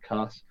 I've been to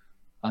Cass,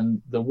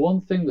 and the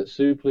one thing that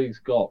Super League's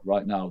got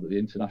right now that the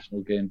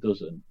international game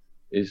doesn't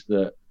is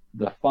that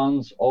the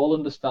fans all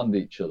understand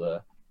each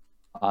other,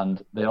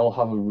 and they all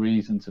have a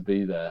reason to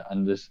be there,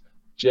 and there's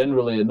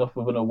generally enough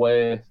of an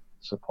away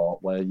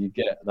support where you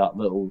get that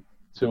little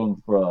to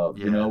and fro.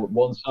 Yeah. You know,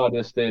 one side of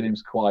the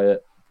stadium's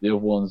quiet, the other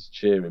one's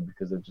cheering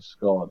because they've just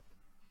scored,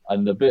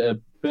 and a bit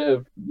of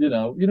you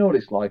know what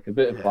it's like, a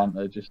bit of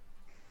banter. Just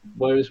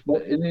whereas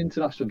in the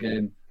international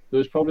game, there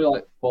was probably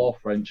like 4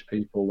 French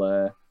people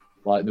there.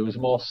 Like there was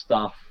more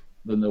staff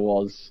than there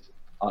was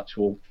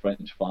actual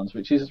French fans,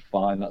 which is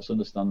fine. That's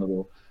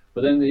understandable.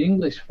 But then the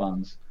English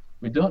fans,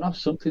 we don't have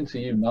something to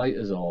unite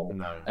us all.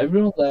 No.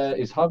 Everyone there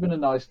is having a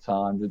nice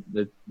time.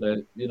 They're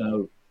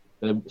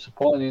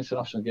supporting the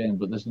international game,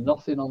 but there's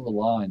nothing on the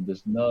line.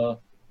 There's no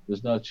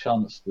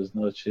chants. There's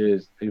no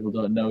cheers. People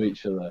don't know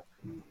each other.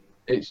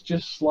 It's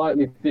just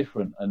slightly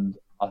different, and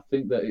I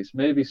think that it's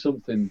maybe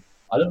something.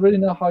 I don't really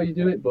know how you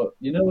do it, but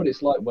you know what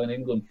it's like when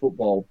England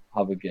football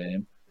have a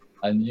game,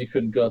 and you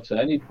can go to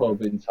any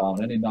pub in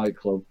town, any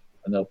nightclub,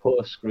 and they'll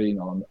put a screen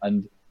on,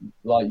 and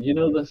like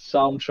the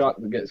soundtrack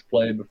that gets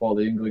played before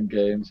the England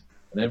games,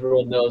 and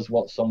everyone knows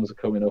what songs are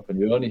coming up, and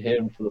you only hear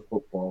them for the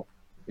football.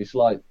 It's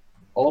like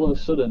all of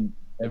a sudden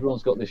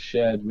everyone's got this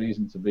shared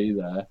reason to be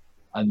there,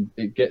 and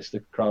it gets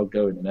the crowd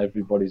going, and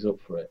everybody's up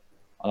for it.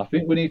 And I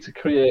think we need to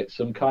create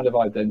some kind of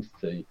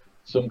identity,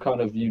 some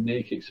kind of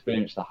unique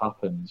experience that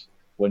happens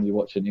when you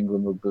watch an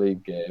England Rugby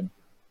League game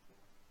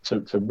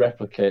to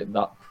replicate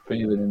that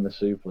feeling in the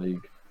Super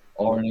League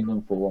or an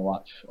England football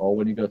match, or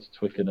when you go to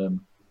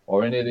Twickenham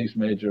or any of these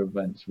major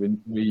events.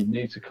 We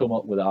need to come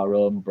up with our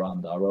own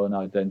brand, our own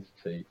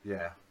identity,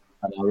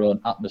 and our own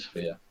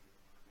atmosphere.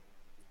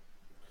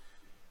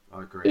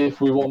 I agree.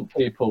 If we want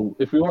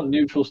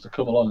neutrals to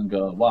come along and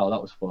go, wow,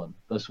 that was fun.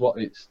 That's what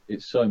it's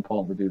so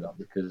important we do that,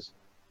 because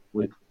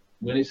when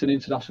it's an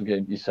international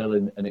game, you're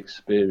selling an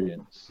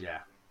experience. Yeah.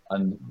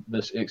 And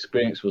this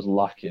experience was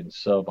lacking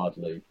so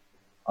badly.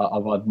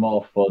 I've had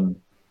more fun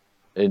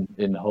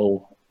in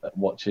Hull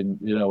watching,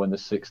 when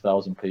there's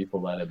 6,000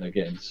 people there and they're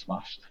getting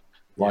smashed.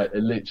 Like,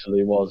 it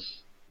literally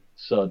was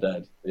so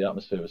dead. The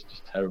atmosphere was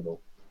just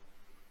terrible.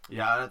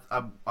 Yeah,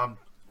 I'm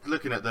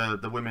looking at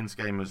the women's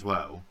game as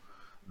well.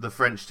 The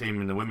French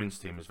team and the women's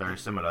team is very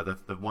similar. The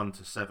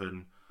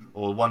 1-7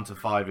 or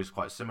 1-5 is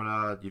quite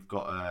similar. You've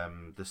got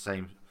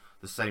the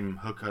the same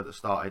hooker that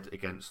started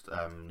against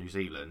New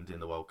Zealand in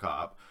the World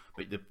Cup,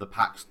 but the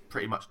pack's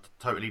pretty much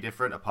totally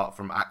different apart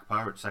from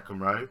Akbar at second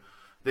row.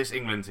 This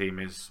England team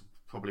is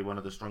probably one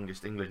of the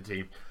strongest England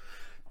team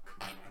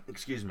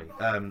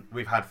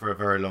we've had for a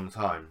very long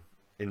time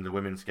in the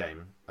women's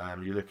game.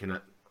 You're looking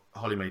at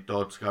Holly Mae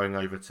Dodds going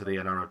over to the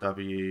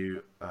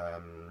NRLW.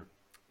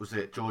 Was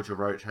it Georgia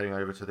Roach heading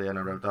over to the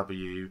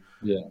NRLW?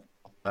 Yeah.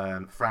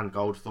 Fran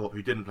Goldthorpe,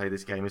 who didn't play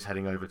this game, is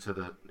heading over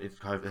to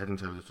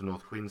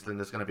North Queensland.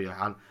 There's going to be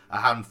a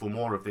handful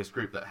more of this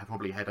group that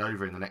probably head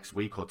over in the next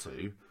week or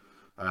two,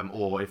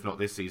 or if not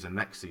this season,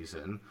 next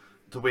season,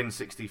 to win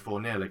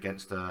 64-0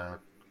 against a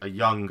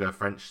younger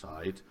French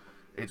side.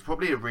 It's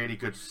probably a really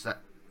good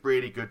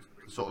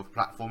sort of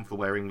platform for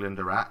where England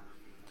are at,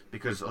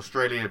 because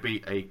Australia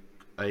beat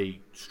a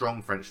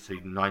strong French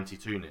team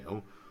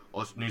 92-0.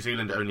 New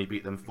Zealand only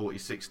beat them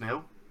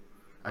 46-0.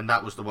 And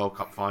that was the World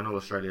Cup final,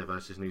 Australia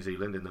versus New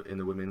Zealand in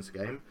the women's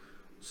game.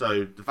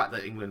 So the fact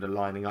that England are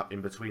lining up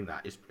in between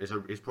that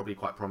is probably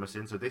quite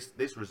promising. So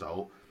this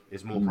result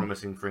is more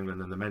promising for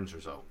England than the men's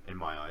result, in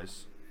my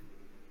eyes.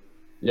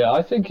 Yeah,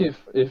 I think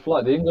if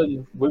like the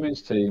England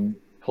women's team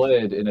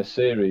played in a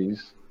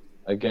series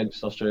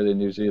against Australia and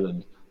New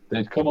Zealand,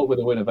 they'd come up with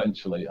a win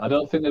eventually. I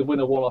don't think they'd win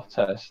a one-off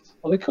test.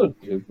 Well, they could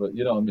do, but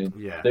you know what I mean?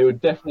 Yeah. They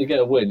would definitely get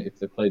a win if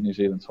they played New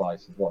Zealand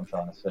twice, is what I'm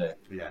trying to say.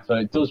 Yeah. So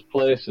it does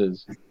place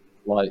us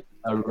like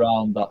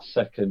around that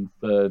second,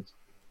 third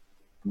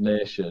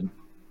nation.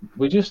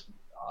 We just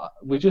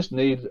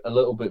need a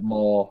little bit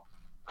more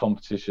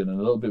competition and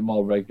a little bit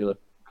more regular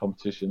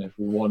competition if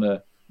we want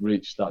to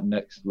reach that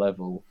next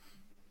level.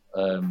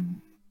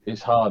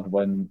 It's hard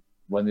when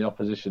the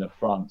opposition of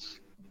France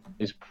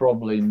is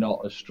probably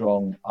not as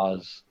strong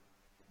as,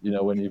 you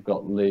know, when you've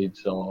got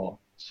Leeds or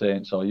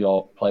Saints or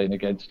York playing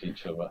against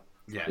each other.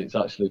 Yeah. It's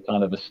actually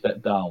kind of a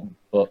step down,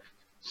 but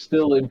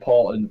still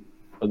important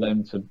for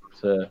them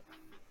to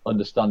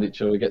understand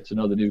each other, get to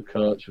know the new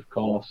coach, of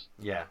course.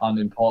 Yeah. And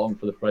important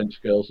for the French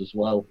girls as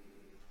well,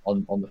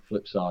 on the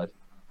flip side.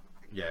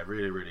 Yeah,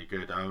 really, really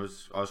good. I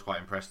was quite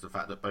impressed with the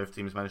fact that both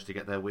teams managed to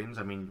get their wins.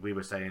 I mean, we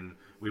were saying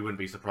we wouldn't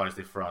be surprised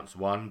if France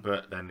won,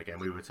 but then again,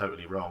 we were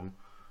totally wrong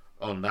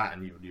on that.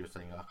 And you were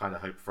saying, I kind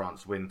of hope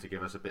France win to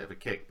give us a bit of a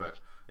kick, but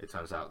it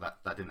turns out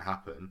that didn't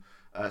happen.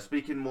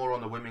 Speaking more on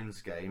the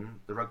women's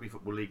game, the Rugby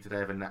Football League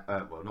today,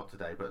 well, not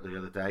today, but the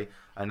other day,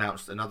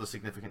 announced another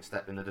significant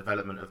step in the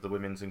development of the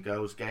women's and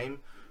girls game,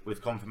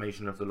 with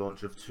confirmation of the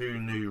launch of two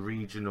new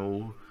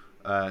regional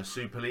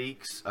Super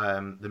Leagues,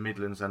 the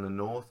Midlands and the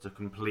North, to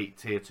complete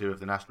Tier 2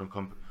 of the national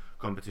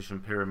competition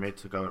pyramid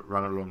to go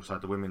run alongside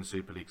the Women's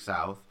Super League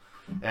South.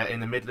 In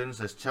the Midlands,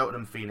 there's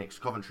Cheltenham Phoenix,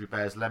 Coventry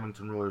Bears,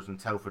 Leamington Royals and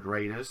Telford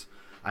Raiders.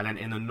 And then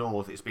in the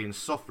North, it's being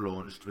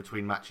soft-launched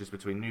between matches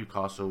between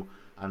Newcastle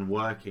and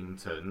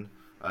Workington,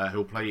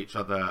 who'll play each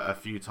other a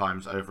few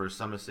times over a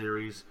summer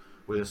series,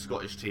 with a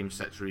Scottish team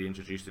set to be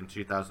introduced in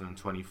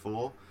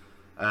 2024.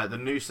 The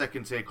new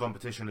second-tier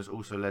competition has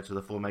also led to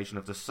the formation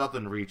of the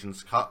Southern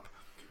Regions Cup,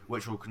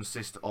 which will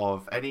consist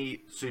of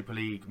any Super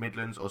League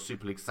Midlands or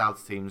Super League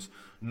South teams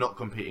not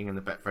competing in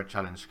the Betfred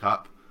Challenge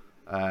Cup,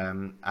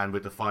 and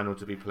with the final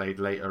to be played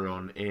later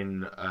on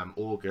in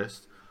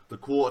August. The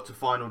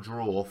quarter-final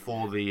draw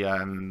for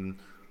the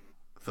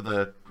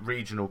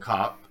regional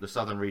cup, the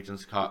Southern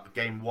Regions Cup,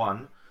 Game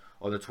 1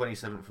 on the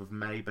 27th of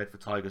May,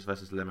 Bedford Tigers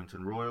versus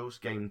Leamington Royals.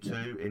 Game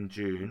 2 in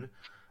June,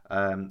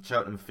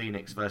 Cheltenham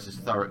Phoenix versus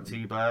Thurrock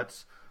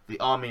T-Birds. The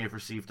Army have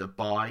received a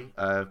bye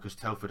because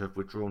Telford have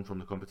withdrawn from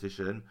the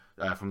competition,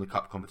 from the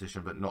cup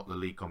competition, but not the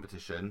league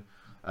competition.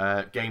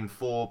 Game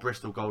 4,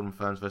 Bristol Golden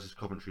Ferns versus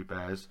Coventry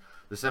Bears.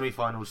 The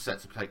semi-finals set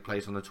to take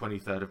place on the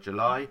 23rd of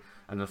July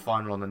and the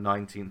final on the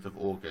 19th of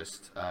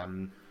August.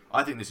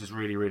 I think this is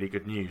really, really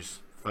good news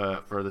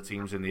for the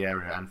teams in the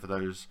area and for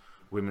those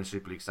Women's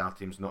Super League South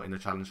teams not in the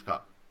Challenge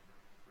Cup.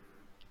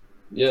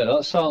 Yeah,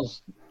 that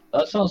sounds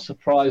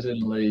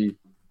surprisingly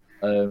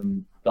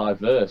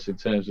diverse in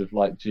terms of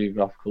like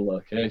geographical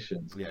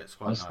locations. Yeah, it's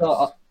quite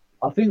nice.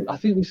 I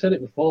think we said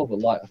it before, but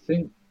like I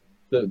think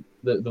that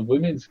the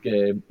women's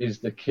game is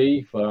the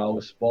key for our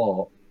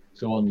sport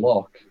to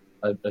unlock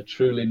a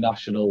truly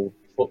national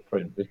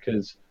footprint,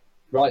 because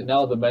right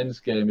now the men's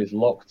game is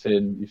locked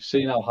in. You've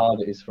seen how hard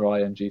it is for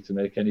IMG to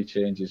make any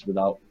changes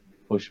without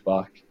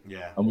pushback.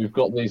 Yeah. And we've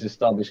got these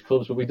established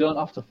clubs, but we don't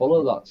have to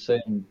follow that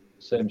same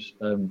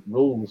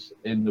rules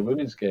in the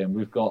women's game.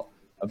 We've got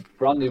a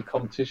brand new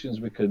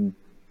competitions we can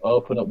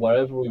open up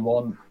wherever we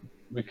want.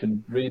 We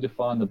can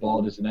redefine the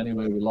borders in any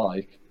way we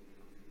like.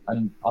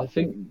 And I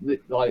think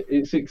like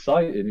it's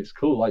exciting. It's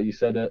cool, like you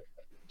said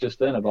just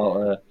then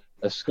about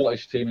a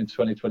Scottish team in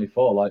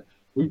 2024. Like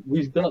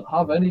we don't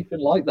have anything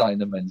like that in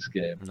the men's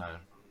game. No.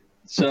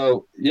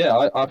 So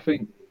yeah, I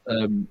think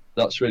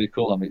that's really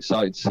cool. I'm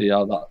excited to see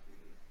how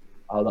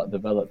that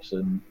develops,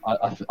 and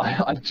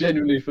I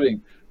genuinely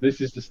think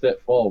this is the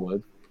step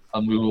forward,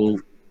 and we will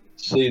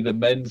see the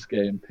men's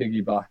game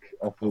piggyback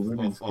off the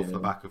women's game. Off the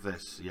back of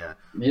this, yeah.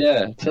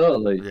 Yeah,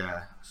 totally.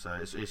 Yeah, so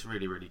it's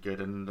really, really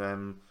good.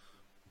 And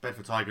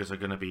Bedford Tigers are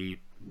going to be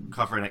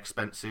covering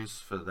expenses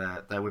for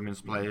their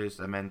women's players.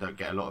 Their men don't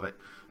get a lot of it.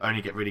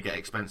 Only really get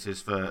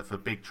expenses for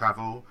big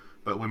travel,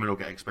 but women will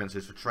get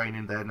expenses for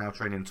training. They're now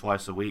training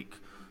twice a week,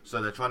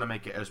 so they're trying to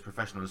make it as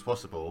professional as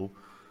possible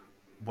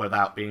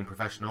without being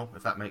professional,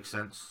 if that makes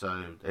sense.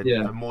 So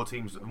the more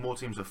teams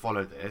that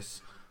follow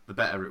this, the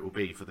better it will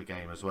be for the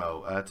game as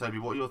well. Toby,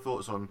 what are your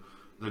thoughts on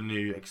the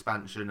new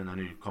expansion and the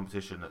new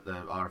competition that the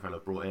RFL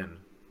have brought in?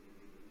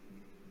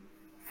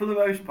 For the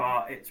most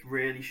part, it's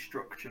really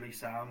structurally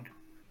sound.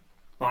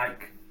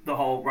 Like the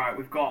whole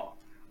we've got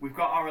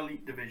our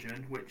elite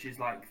division, which is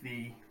like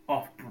the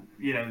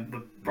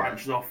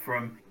branches off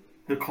from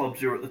the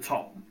clubs who are at the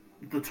top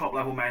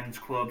level men's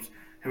clubs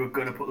who are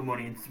going to put the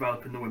money into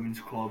developing the women's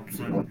clubs,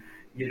 and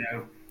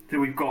so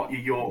we've got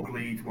your York,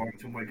 Leeds,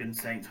 Warrington, Wigan,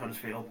 Saints,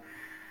 Huddersfield,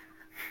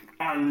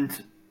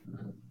 and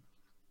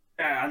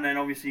then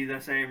obviously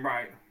they're saying,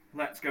 right,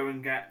 let's go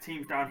and get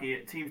teams down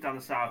here, teams down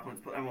the south,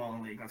 let's put them all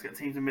in a league. Let's get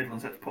teams in the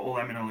Midlands, let's put all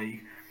them in a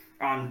league.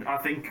 And I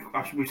think,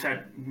 as we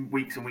said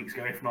weeks and weeks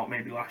ago, if not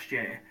maybe last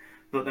year,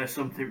 that there's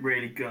something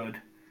really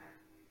good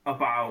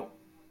about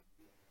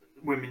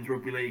women's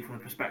rugby league from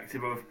the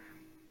perspective of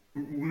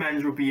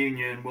men's rugby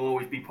union will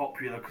always be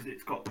popular because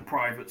it's got the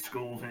private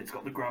schools and it's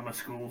got the grammar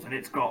schools and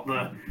it's got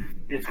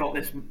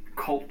this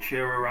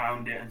culture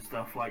around it and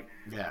stuff. Like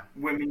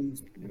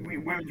women's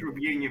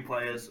rugby union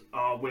players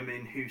are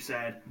women who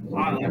said,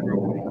 I like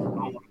rugby, I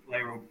want to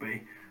play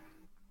rugby.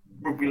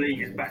 Rugby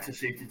league is better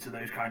suited to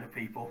those kind of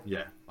people.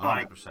 Yeah,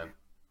 100%.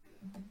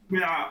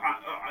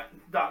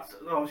 That's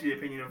obviously the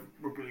opinion of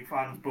rugby league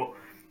fans, but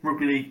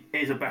rugby league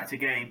is a better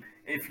game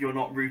if you're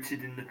not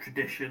rooted in the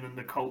tradition and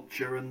the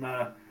culture and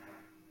the,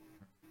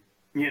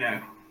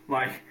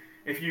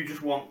 if you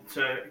just want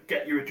to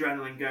get your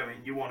adrenaline going,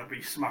 you want to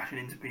be smashing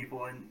into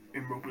people in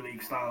rugby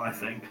league style, I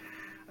think.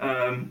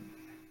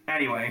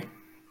 Anyway,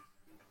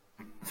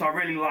 so I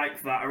really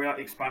like that. I really like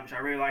the expansion. I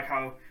really like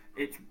how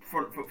it's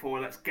front foot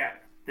forward. Let's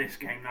get this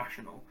game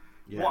national.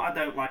 Yeah. What I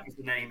don't like is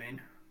the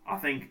naming. I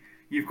think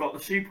you've got the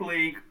Super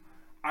League,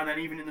 and then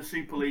even in the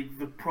Super League,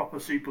 the proper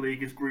Super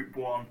League is Group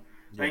 1.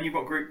 Yeah. Then you've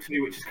got Group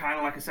 2, which is kind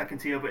of like a second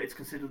tier, but it's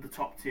considered the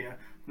top tier.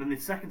 Then the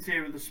second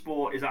tier of the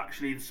sport is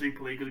actually the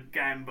Super League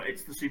again, but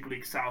it's the Super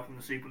League South and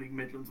the Super League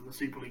Midlands and the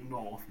Super League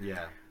North.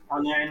 Yeah.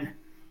 And then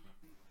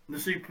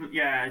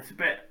it's a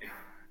bit.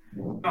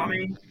 I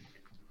mean,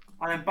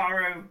 and then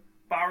Barrow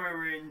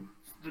are in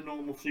the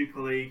normal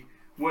Super League.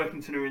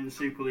 Workington are in the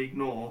Super League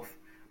North.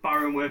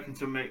 Barrow and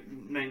Workington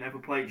may never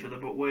play each other,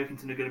 but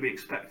Workington are going to be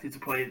expected to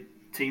play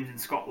teams in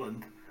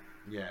Scotland.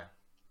 Yeah.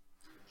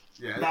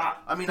 Yeah,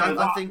 I think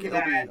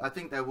it'll be. I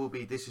think there will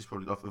be. This is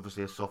probably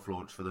obviously a soft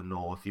launch for the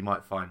North. You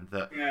might find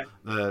that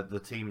the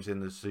teams in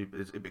the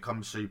Super, it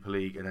becomes Super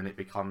League, and then it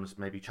becomes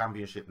maybe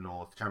Championship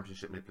North,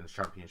 Championship Midlands,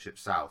 Championship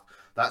South.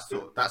 That's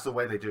the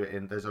way they do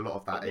it. There's a lot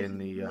of that in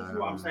the. That's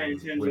what I'm saying in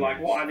terms of like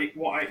what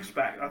I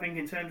expect. I think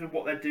in terms of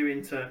what they're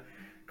doing to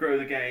grow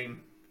the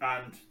game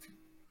and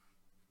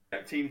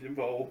get teams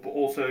involved, but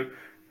also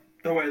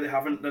the way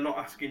they're not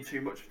asking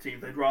too much of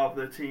teams. They'd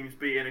rather the teams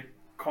be in a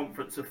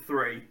conference of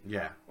 3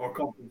 or a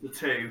conference of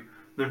 2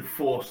 than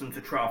force them to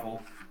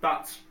travel.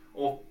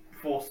 Or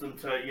force them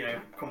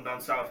to come down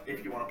south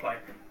if you want to play.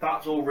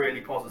 That's all really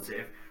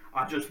positive.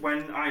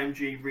 When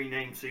IMG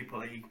renamed Super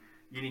League,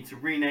 you need to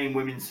rename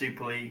Women's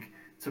Super League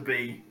to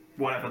be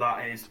whatever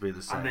that is, to be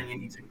the same. And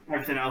then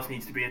everything else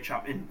needs to be a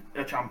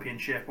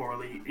championship or a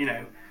league,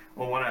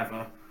 or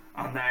whatever.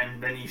 And then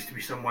there needs to be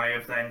some way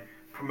of then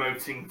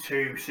promoting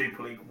to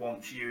Super League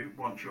once you're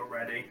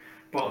ready.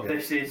 But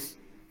this is.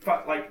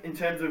 In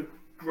terms of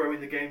growing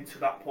the game to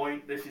that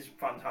point, this is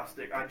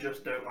fantastic. I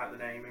just don't like the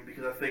naming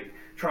because I think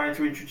trying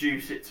to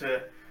introduce it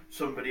to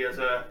somebody as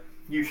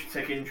you should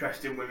take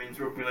interest in women's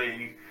rugby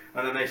league,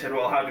 and then they said,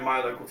 well, how do my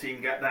local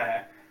team get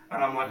there?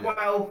 And I'm like,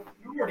 well,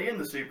 you're already in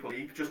the Super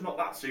League, just not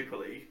that Super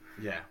League.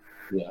 Yeah,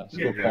 that's a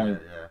good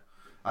point. Yeah.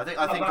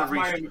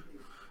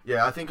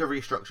 I think a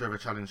restructure of a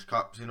Challenge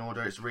Cup's in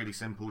order. It's really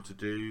simple to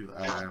do.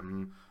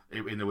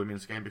 In the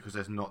women's game, because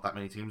there's not that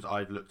many teams.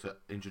 I've looked at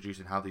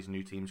introducing how these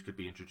new teams could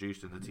be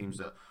introduced, and the teams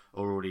that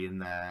are already in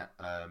there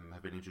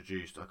have been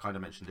introduced. I kind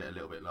of mentioned it a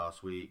little bit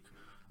last week,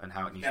 and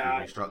how it needs to be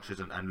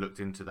restructured, and looked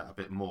into that a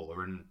bit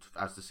more. And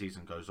as the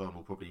season goes on,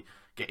 we'll probably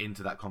get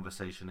into that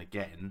conversation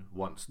again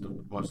once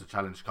the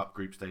Challenge Cup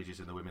group stages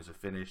in the women's are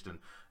finished, and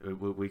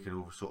we can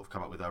all sort of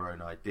come up with our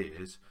own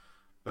ideas.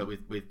 But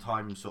with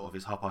time sort of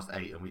is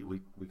 8:30, and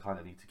we kind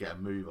of need to get a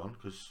move on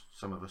because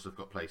some of us have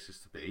got places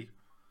to be.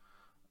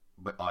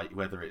 But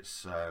whether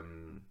it's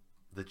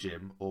the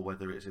gym or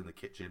whether it's in the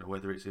kitchen or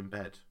whether it's in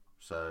bed.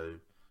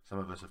 So some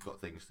of us have got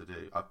things to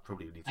do. I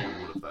probably need to do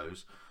all of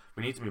those.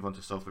 We need to move on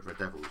to Salford Red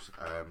Devils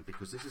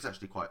because this is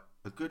actually quite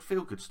a good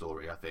feel-good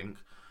story, I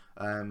think.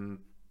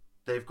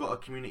 They've got a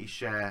community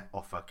share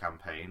offer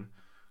campaign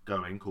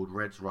going called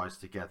Reds Rise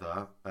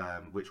Together,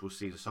 which will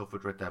see the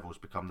Salford Red Devils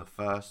become the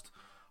first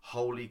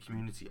wholly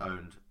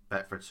community-owned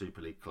Betfred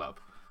Super League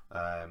club.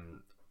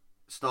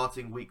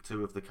 Starting week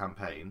 2 of the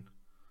campaign,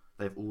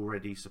 they've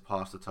already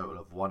surpassed a total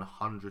of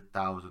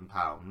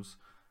 £100,000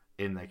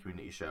 in their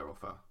community share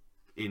offer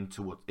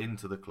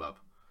into the club.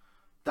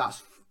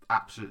 That's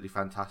absolutely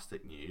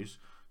fantastic news.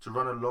 To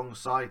run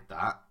alongside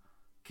that,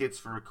 kids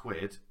for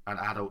 £1 and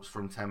adults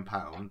from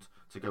 £10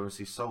 to go and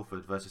see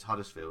Salford versus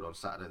Huddersfield on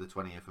Saturday the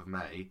 20th of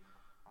May.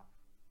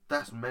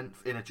 That's meant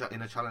in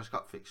a Challenge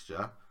Cup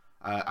fixture,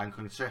 and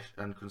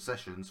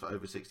concessions for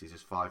over 60s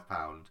is £5.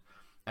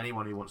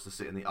 Anyone who wants to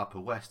sit in the Upper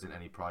West in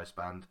any price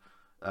band,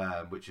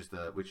 which is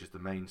the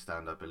main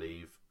stand, I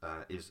believe,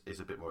 is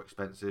a bit more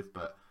expensive.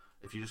 But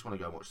if you just want to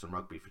go and watch some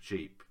rugby for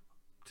cheap,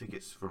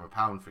 tickets from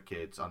 £1 for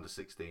kids under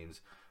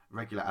 16s,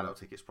 regular adult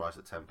tickets priced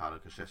at £10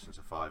 and concessions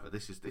are £5.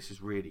 This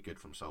is really good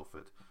from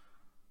Salford.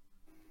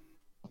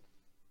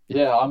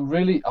 Yeah, I'm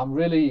really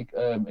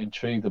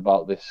intrigued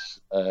about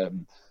this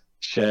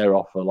share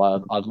offer.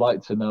 Like, I'd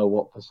like to know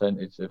what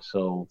percentage they've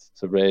sold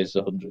to raise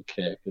 100k,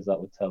 because that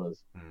would tell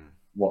us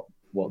what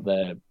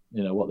their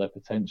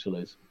potential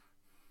is.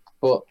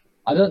 But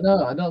I don't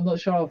know. I'm not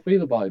sure how I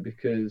feel about it,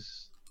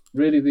 because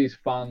really these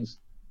fans,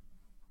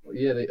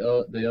 yeah,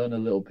 they own a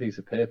little piece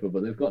of paper,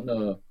 but they've got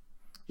no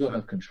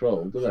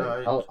control, do they?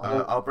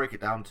 I'll break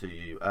it down to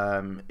you.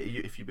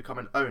 If you become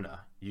an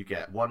owner, you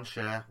get 1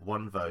 share,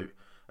 1 vote,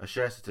 a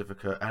share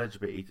certificate,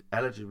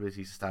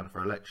 eligibility to stand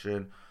for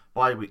election,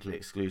 bi-weekly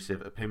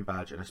exclusive, a pin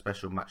badge, and a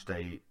special match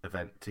day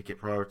event ticket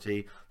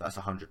priority. That's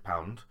 £100.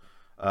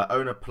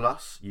 Owner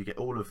Plus, you get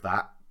all of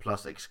that,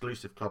 plus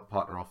exclusive club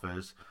partner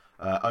offers,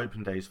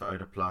 open days for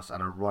Owner Plus,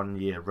 and a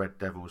 1-year Red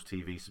Devils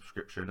TV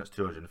subscription. That's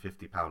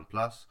 £250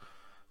 plus.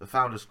 The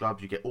Founders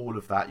Club, you get all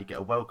of that. You get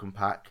a welcome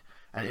pack,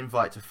 an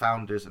invite to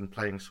Founders and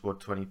Playing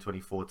Squad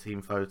 2024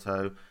 team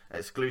photo,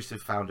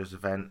 exclusive Founders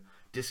event,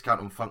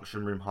 discount on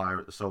function room hire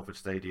at the Salford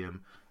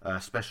Stadium,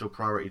 special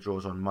priority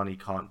draws on money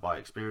can't buy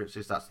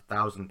experiences. That's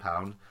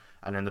 £1,000.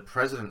 And then the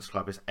President's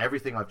Club is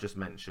everything I've just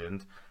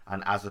mentioned.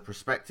 And as a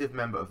prospective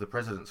member of the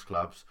President's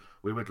Clubs,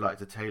 we would like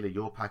to tailor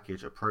your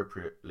package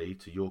appropriately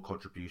to your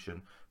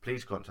contribution.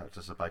 Please contact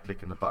us by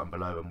clicking the button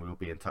below and we will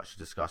be in touch to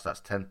discuss. That's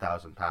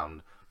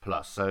 £10,000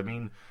 plus. So, I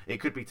mean, it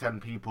could be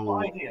 10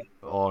 people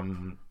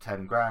on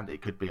 10 grand.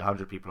 It could be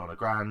 100 people on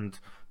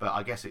 £1,000. But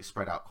I guess it's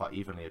spread out quite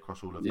evenly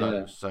across all of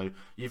those. So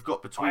you've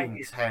got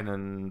between 10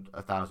 and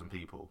 1,000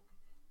 people.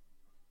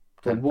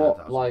 But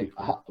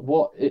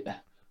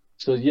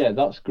so yeah,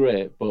 that's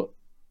great, but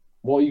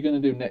what are you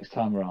going to do next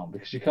time around?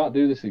 Because you can't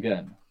do this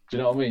again. Do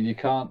you know what I mean? You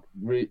can't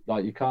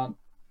you can't,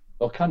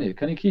 or can you?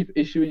 Can you keep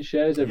issuing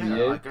shares every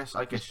year?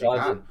 I guess you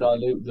can.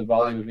 Dilute the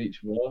value of each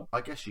vote. I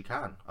guess you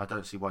can. I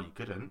don't see why you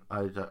couldn't.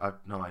 I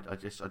don't know. I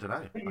think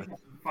you have to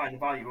find the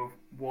value of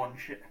one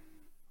share.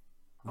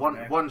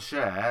 One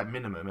share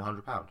minimum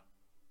 £100.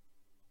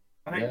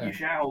 I think your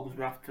shareholders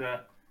would have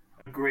to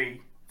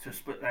agree to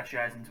split their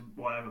shares into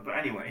whatever. But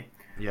anyway,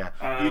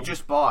 you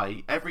just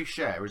buy, every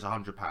share is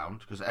 £100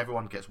 because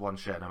everyone gets one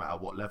share no matter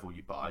what level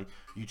you buy.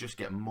 You just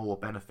get more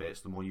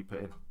benefits the more you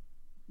put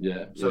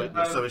in.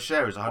 So a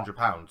share is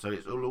 £100, so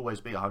it will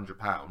always be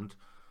 £100.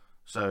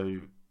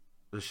 So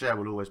the share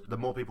will always, the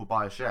more people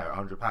buy a share at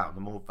 £100,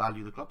 the more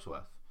value the club's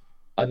worth.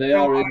 And they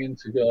are aiming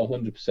to go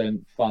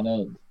 100% fan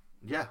owned.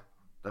 Yeah,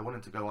 they're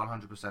wanting to go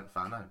 100%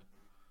 fan owned.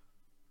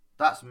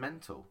 That's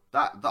mental.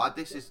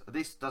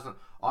 This doesn't.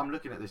 I'm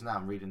looking at this now.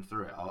 I'm reading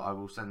through it. I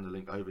will send the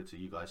link over to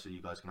you guys so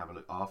you guys can have a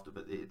look after.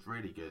 But it's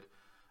really good.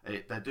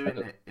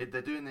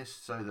 They're doing this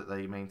so that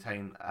they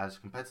maintain as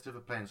competitive a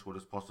playing squad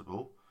as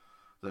possible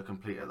that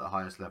complete at the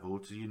highest level,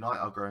 to unite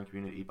our growing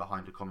community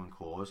behind a common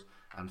cause,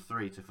 and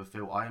 3, to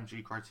fulfil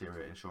IMG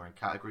criteria ensuring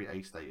Category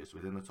A status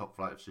within the top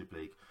flight of Super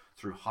League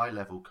through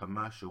high-level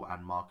commercial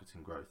and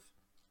marketing growth.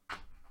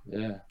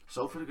 Yeah.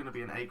 Salford are going to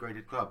be an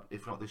A-graded club,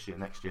 if not this year,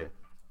 next year.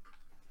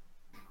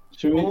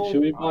 Should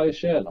we buy a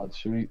share, lads?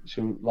 Should we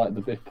like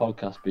the BIFF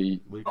podcast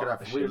be? We could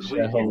have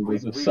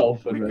shareholders of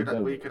Salford. We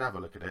could have a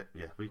look at it.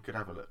 Yeah, we could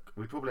have a look.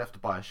 We'd probably have to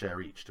buy a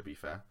share each, to be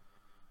fair.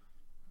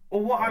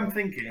 Well, what I'm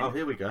thinking. Oh,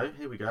 here we go.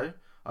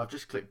 I've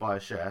just clicked buy a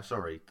share.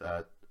 Sorry,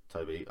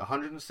 Toby.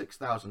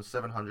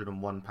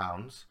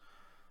 £106,701,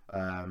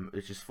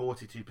 which is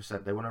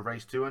 42%. They want to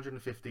raise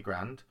 250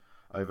 grand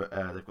over.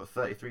 They've got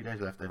 33 days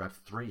left. They've had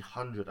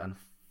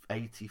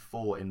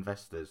 384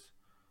 investors.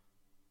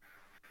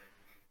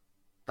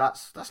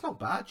 That's not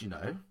bad, you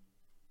know.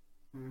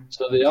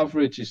 So the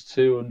average is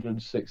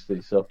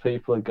 260. So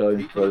people are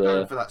going for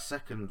that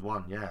second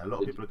one. Yeah, a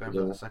lot of people are going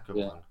for the second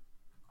one.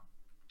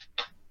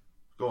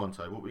 Go on,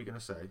 Toby. What were you going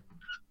to say?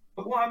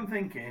 But what I'm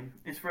thinking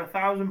is, for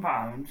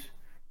 £1,000,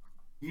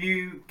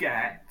 you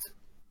get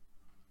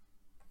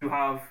to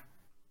have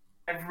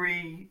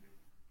every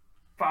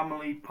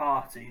family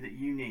party that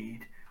you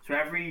need. So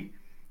every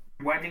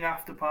wedding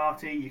after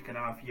party, you can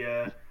have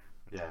your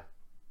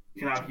You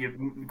can have your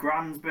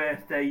grand's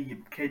birthday, your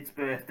kid's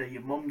birthday,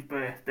 your mum's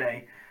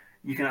birthday.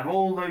 You can have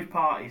all those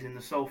parties in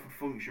the Salford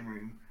function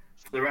room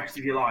for the rest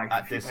of your life.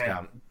 At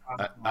discount.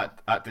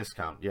 At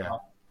discount, yeah.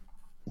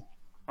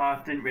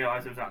 I didn't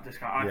realise it was at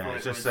discount.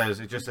 It just says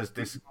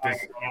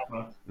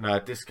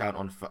discount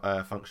on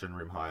function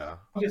room hire.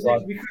 We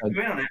could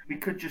go in on it. We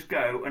could just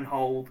go and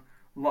hold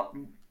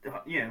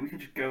we could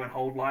just go and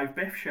hold live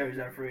BIFF shows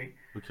every.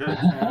 We could.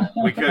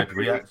 We could.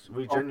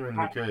 We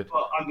genuinely could.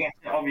 But I'm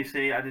guessing,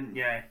 obviously, I didn't.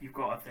 Yeah, you've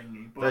got a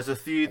thingy. But... There's a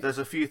few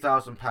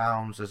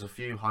 £1,000. There's a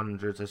few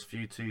hundreds. There's a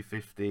few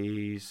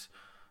 250s.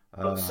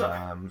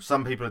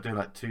 Some people are doing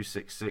like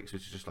 266,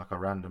 which is just like a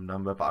random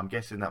number. But I'm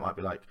guessing that might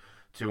be like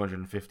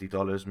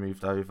 $250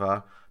 moved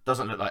over.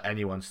 Doesn't look like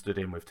anyone stood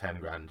in with 10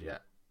 grand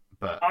yet.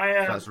 But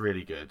that's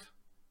really good.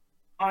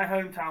 My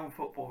hometown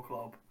football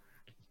club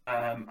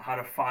had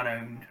a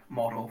fan-owned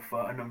model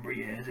for a number of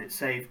years. It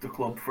saved the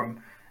club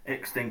from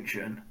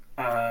extinction.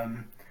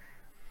 And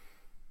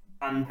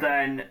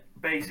then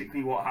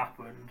basically what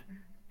happened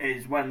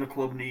is when the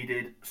club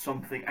needed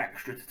something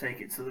extra to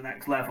take it to the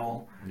next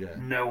level,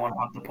 no one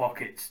had the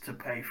pockets to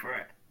pay for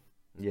it.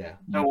 Yeah.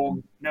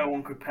 No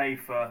one could pay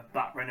for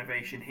that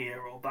renovation here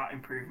or that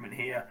improvement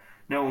here.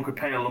 No one could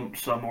pay a lump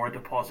sum or a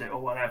deposit or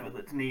whatever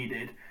that's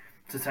needed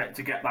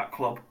to get that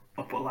club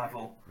up a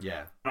level.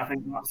 Yeah. And I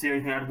think that's the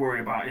only thing I'd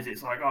worry about is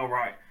it's like, oh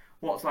right,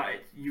 what's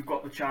that? You've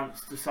got the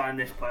chance to sign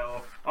this player.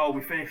 Or, oh,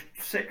 we finished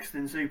 6th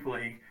in Super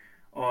League.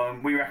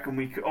 We reckon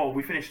we could. Oh,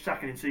 we finished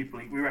 2nd in Super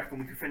League. We reckon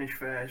we could finish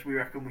 1st. We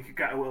reckon we could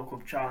get a World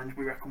Club Challenge.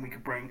 We reckon we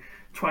could bring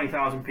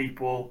 20,000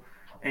 people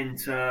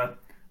into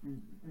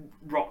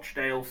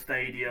Rochdale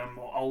Stadium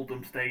or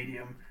Oldham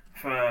Stadium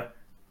for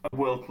a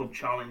World Club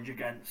Challenge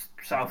against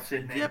South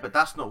Sydney. Yeah, but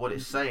that's not what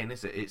it's saying,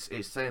 is it?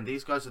 It's saying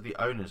these guys are the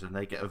owners and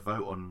they get a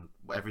vote on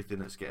everything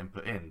that's getting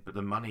put in. But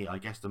the money, I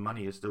guess, the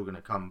money is still going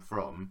to come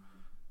from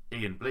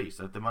Ian Blease.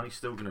 So the money's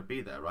still going to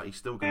be there, right? He's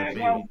still going to be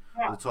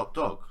the top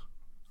dog.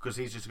 Because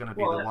he's just going to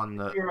be the one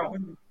that. If you're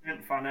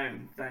 100% fan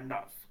owned, then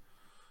that's.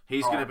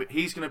 He's going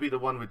to be the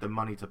one with the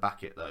money to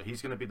back it, though.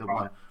 He's going to be the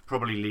one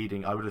probably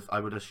leading. I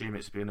would assume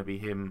it's going to be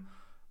him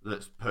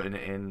that's putting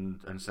it in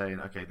and saying,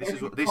 okay, this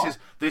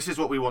is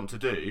what we want to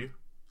do,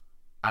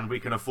 and we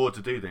can afford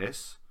to do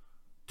this.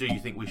 Do you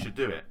think we should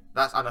do it?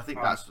 I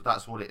think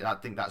that's what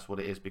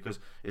it is, because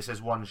it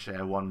says 1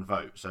 share, 1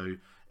 vote. So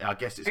I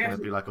guess it's going to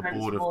be like a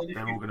board of.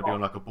 They're all going to be on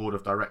like a board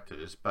of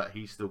directors, but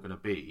he's still going to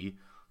be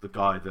the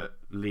guy that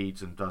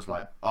leads and does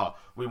like,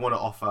 we want to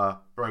offer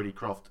Brodie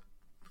Croft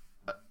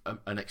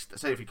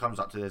say if he comes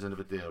up to the end of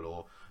a deal,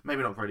 or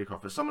maybe not Brodie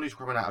Croft, but someone who's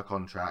coming out of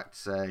contract,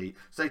 say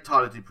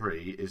Tyler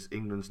Dupree is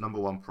England's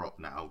 #1 prop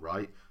now,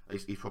 right?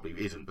 He probably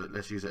isn't, but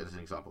let's use it as an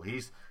example.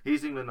 He's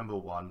England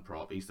 #1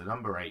 prop. He's the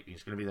number 8.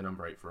 He's going to be the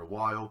number 8 for a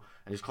while,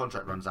 and his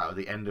contract runs out at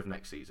the end of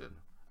next season.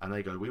 And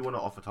they go, we want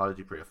to offer Tyler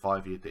Dupree a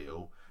 5-year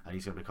deal, and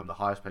he's going to become the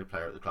highest paid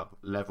player at the club,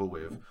 level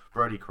with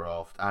Brodie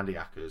Croft, Andy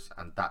Ackers,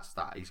 and that's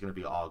that. He's going to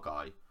be our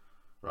guy,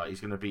 right?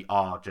 He's going to be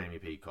our Jamie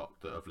Peacock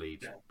of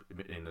Leeds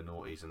in the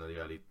noughties and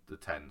the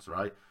 10s,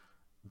 right?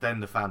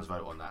 Then the fans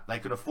vote on that. They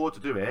can afford to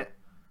do it,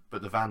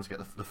 but the fans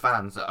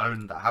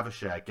that have a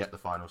share get the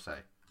final say.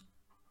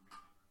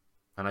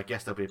 And I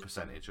guess there'll be a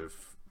percentage of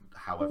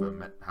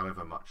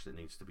however much that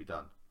needs to be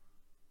done.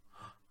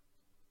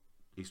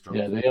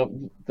 Yeah,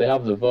 they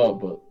have the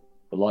vote,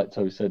 but like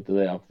Toby said, do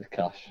they have the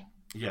cash?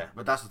 Yeah,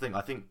 but that's the thing.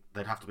 I think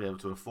they'd have to be able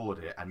to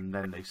afford it, and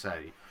then they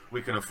say,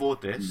 we can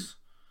afford this.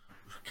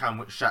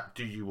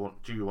 Do you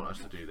want us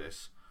to do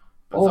this?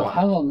 But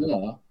hang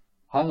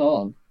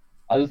on.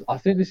 I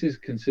think this is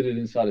considered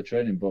insider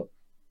trading, but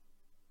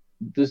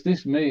does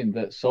this mean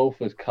that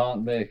Salford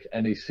can't make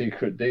any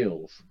secret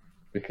deals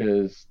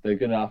because they're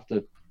going to have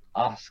to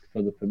ask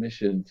for the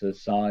permission to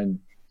sign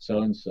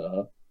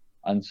so-and-so,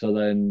 and so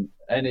then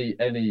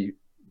any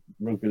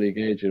rugby league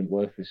agent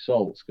worth his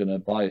salt's going to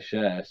buy a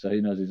share so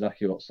he knows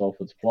exactly what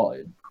Salford's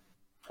plotting,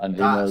 and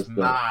that's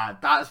mad.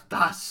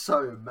 That's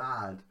so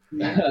mad.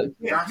 Can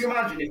you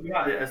imagine if you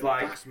had it as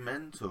like, that's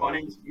mental.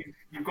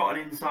 You've got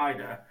an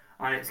insider,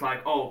 and it's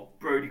like,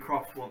 Brodie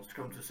Croft wants to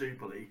come to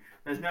Super League.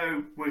 There's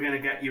no, we're going to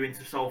get you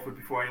into Salford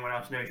before anyone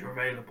else knows you're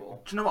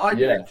available. Do you know what I'd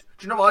do? Do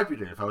you know what I'd be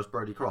doing if I was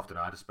Brodie Croft and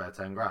I had a spare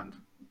 10 grand?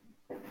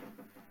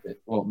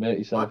 What, make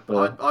yourself?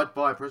 I'd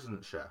buy a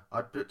president's share.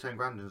 I'd put 10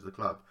 grand into the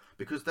club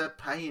because they're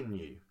paying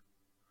you.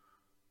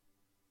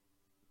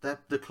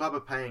 The club are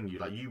paying you.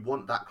 Like, you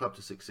want that club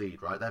to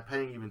succeed, right? They're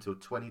paying you until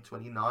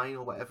 2029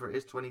 or whatever it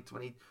is,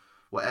 2020,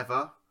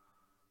 whatever.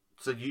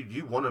 So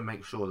you want to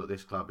make sure that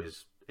this club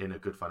is in a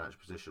good financial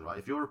position, right?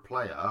 If you're a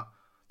player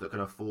that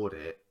can afford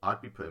it,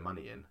 I'd be putting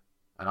money in.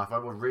 And if I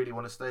really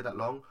want to stay that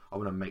long, I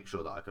want to make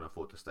sure that I can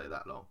afford to stay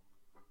that long.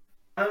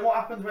 And what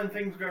happens when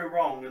things go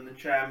wrong and the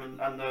chairman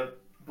and the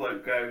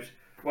bloke goes,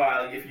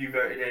 well, if you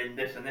voted in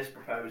this and this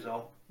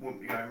proposal,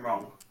 wouldn't be going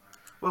wrong?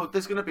 Well,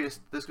 there's going to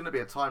be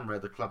a time where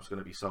the club's going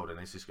to be sold and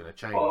this is going to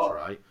change,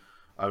 right?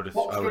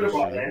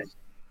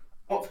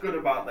 What's good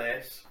about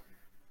this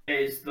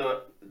is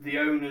that the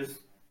owners,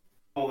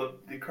 or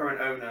the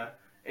current owner,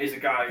 is a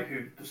guy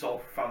who the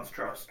Salford fans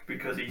trust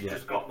because he's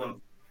just got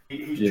them.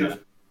 He's just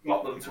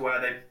got them to where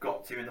they've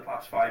got to in the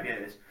past 5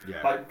 years.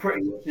 Yeah. Like,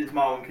 pretty much since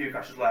Marwan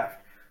Kukash has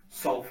left,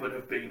 Salford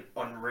have been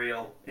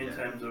unreal in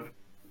terms of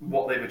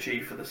what they've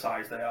achieved for the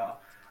size they are,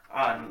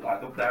 and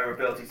like their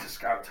ability to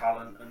scout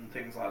talent and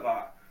things like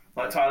that.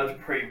 Like, Tyler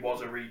Dupree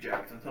was a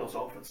reject until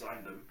Salford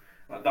signed him,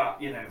 like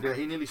that, you know. Yeah,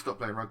 he nearly stopped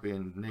playing rugby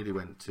and nearly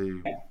went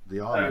to the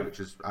army, which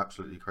is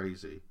absolutely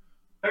crazy.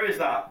 There is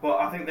that, but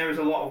I think there is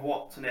a lot of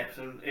what's and ifs,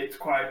 and it's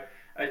quite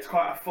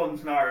a fun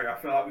scenario. I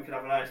feel like we could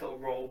have a nice little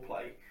role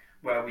play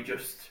where we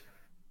just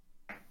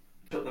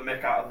took the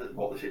mick out of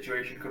what the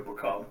situation could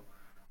become.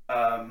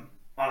 And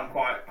I'm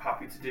quite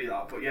happy to do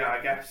that. But yeah,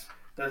 I guess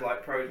there's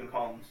like pros and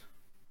cons.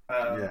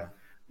 Yeah.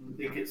 I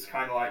think it's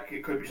kind of like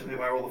it could be something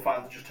where all the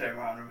fans just turn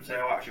around and say,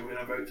 "Oh, actually, we're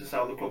going to vote to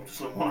sell the club to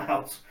someone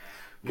else."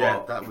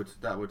 Yeah, that would.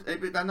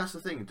 And that's the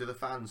thing. Do the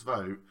fans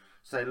vote?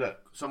 Say, look,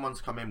 someone's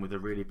come in with a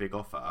really big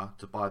offer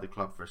to buy the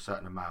club for a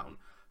certain amount.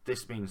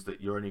 This means that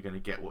you're only going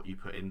to get what you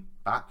put in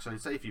back. So,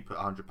 say if you put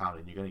 £100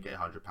 in, you're going to get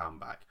 £100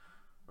 back,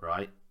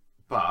 right?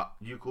 But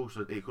it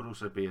could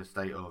also be a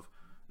state of,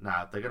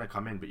 they're going to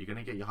come in, but you're going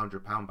to get your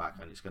 £100 back,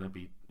 and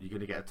you're going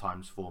to get a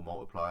 × 4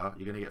 multiplier.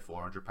 You're going to get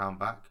 £400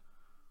 back,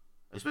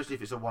 especially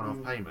if it's a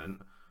one-off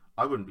payment.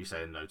 I wouldn't be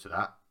saying no to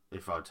that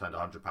if I turned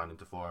 £100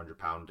 into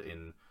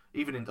 £400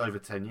 even in over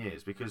 10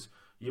 years, because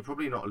you're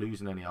probably not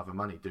losing any other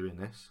money doing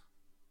this.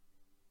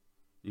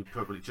 You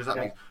probably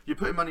you're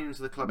putting money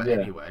into the club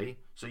anyway,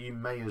 so you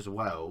may as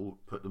well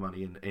put the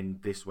money in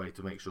this way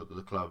to make sure that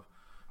the club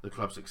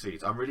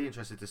succeeds. I'm really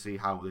interested to see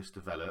how this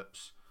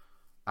develops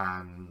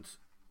and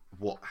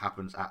what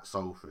happens at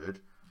Salford.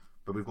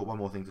 But we've got one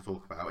more thing to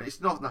talk about, and it's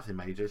nothing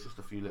major. It's just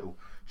a few little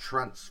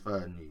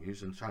transfer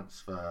news and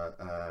transfer.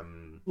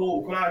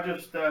 Oh, can I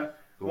just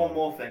one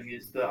more thing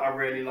is that I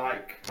really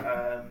like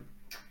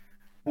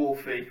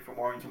Wolfie from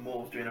Warrington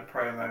Wolves doing a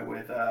promo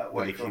with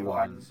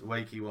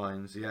Wakey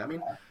Wines. Yeah, I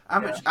mean,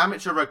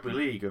 Amateur Rugby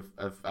League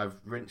have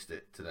rinsed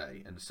it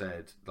today and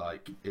said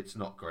like it's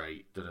not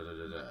great.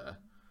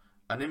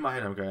 And in my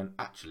head, I'm going,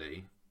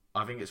 actually,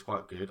 I think it's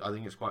quite good. I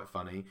think it's quite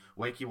funny.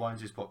 Wakey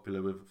Wines is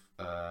popular with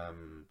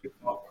on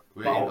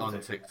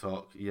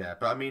TikTok. Yeah,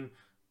 but I mean,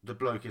 the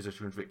bloke is a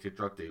convicted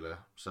drug dealer,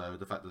 so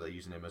the fact that they're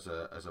using him as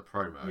a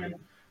promo.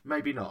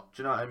 Maybe not.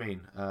 Do you know what I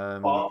mean?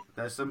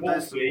 There's some.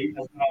 Wolfie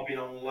has now been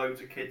on loads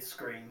of kids'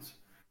 screens.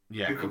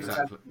 Yeah,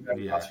 exactly.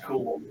 Yeah, that's a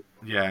cool one.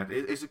 Yeah,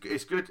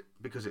 it's good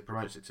because it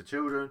promotes it to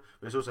children,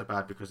 but it's also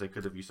bad because they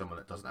could have used someone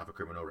that doesn't have a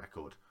criminal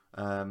record.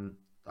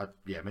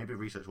 Maybe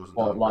research wasn't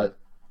done. Like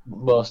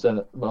most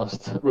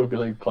rugby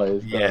league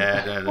players.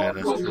 Yeah,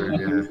 that's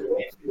true.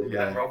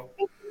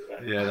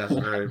 Yeah, that's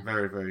very,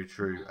 very, very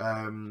true.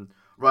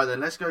 Right then,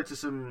 let's go to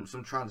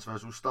some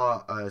transfers. We'll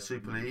start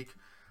Super League.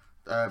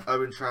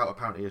 Owen Trout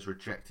apparently has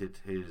rejected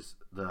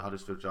the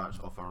Huddersfield Giants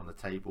offer on the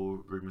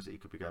table. Rumours that he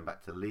could be going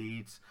back to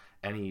Leeds.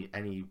 Any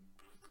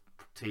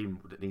team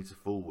that needs a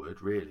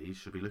forward really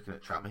should be looking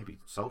at Trout. Maybe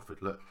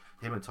Salford. Look,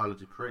 him and Tyler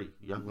Dupree,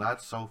 young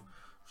lads. Salford.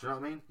 Do you know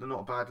what I mean? They're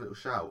not a bad little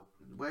shout.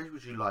 Where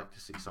would you like to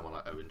see someone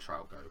like Owen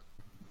Trout go?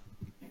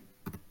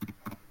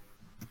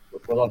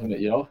 We'll have him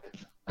at York.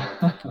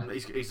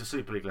 He's a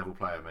Super League level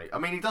player, mate. I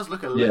mean, he does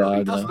look a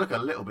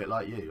little bit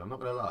like you. I'm not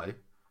gonna lie.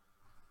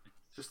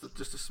 Just a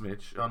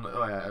smidge on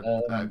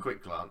a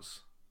quick glance.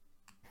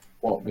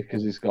 What?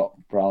 Because he's got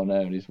brown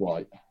hair and he's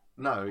white.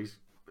 No,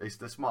 it's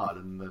the smile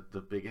and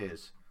the big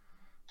ears.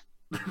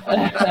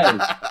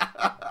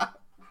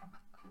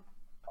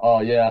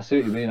 Oh yeah, I see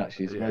what you mean.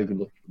 Actually, he's a very good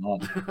looking man.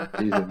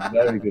 He's a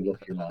very good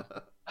looking man.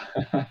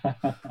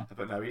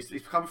 But no, he's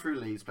come through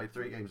Leeds, played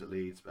 3 games at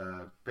Leeds,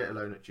 bit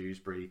alone at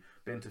Dewsbury,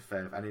 been to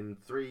Fev, and in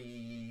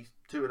 3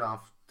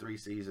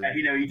 seasons.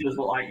 Yeah, he does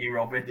look like you,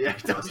 Robin. Yeah,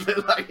 he does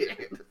look like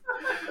it.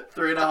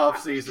 3.5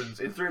 seasons.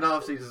 In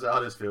 3.5 seasons at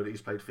Huddersfield,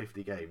 he's played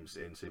 50 games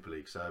in Super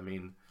League. So I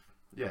mean,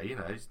 yeah,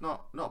 he's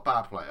not a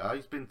bad player.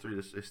 He's been through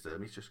the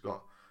system. He's just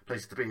got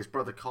places to be. His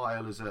brother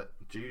Kyle is at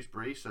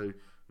Dewsbury, so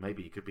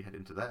maybe he could be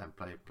heading to there and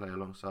play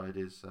alongside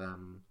his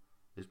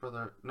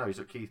brother. No, he's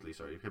at Keighley.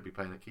 Sorry, he could be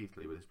playing at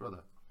Keighley with his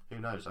brother. Who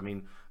knows? I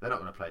mean, they're not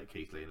going to play at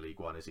Keighley in League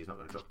One, is he? He's not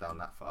going to drop down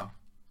that far.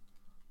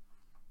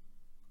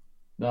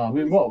 No, I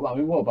mean, what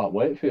about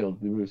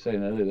Wakefield? We were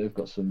saying earlier they've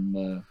got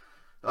some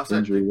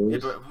injury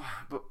rules. Yeah,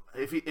 but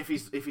if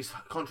he's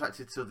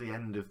contracted till the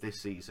end of this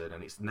season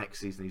and it's next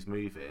season he's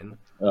moving,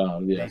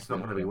 it's not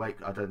going to be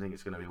Wake. I don't think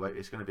it's going to be Wake.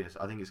 It's going to be.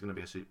 I think it's going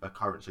to be a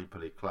current Super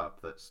League club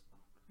that's.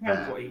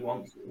 That's what he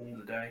wants at the end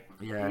of the day.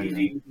 Yeah.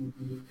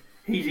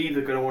 He's either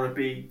going to want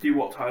to do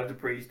what Tyler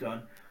Dupree's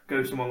done,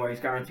 go somewhere where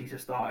he's guaranteed to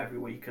start every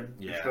week and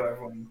show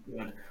everyone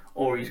good,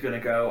 or he's going to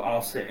go,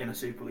 I'll sit in a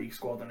Super League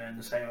squad and earn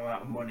the same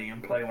amount of money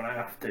and play when I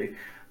have to.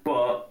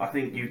 But I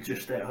think you'd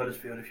just stay at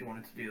Huddersfield if you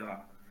wanted to do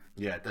that.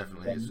 Yeah,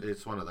 definitely.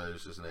 It's one of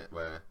those, isn't it,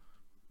 where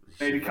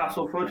maybe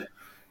Castleford.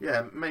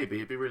 Yeah, maybe.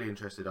 It'd be really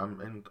interested.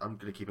 I'm going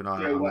to keep an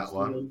eye out on that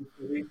one.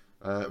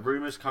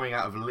 Rumours coming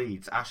out of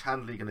Leeds. Ash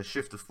Handley going to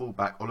shift to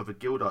fullback. Oliver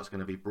Gildart's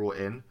going to be brought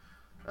in.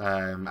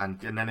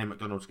 And Nene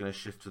McDonald's going to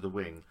shift to the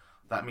wing.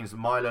 That means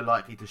Milo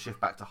likely to shift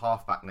back to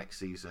halfback next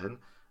season.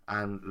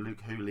 And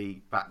Luke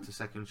Hooley back to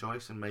second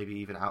choice and maybe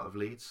even out of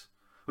Leeds.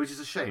 Which is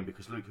a shame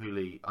because Luke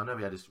Hooley, I know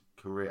he had his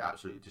career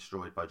absolutely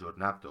destroyed by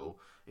Jordan Abdul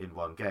in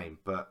one game.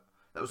 But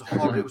that was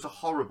it was a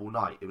horrible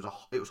night. It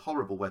was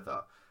horrible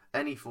weather.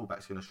 Any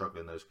fullback's going to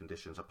struggle in those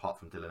conditions apart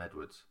from Dylan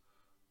Edwards.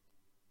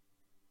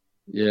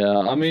 Yeah,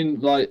 I mean,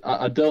 like,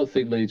 I don't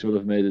think Leeds would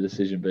have made a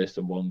decision based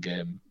on one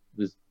game.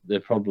 They're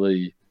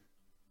probably,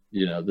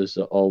 there's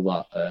all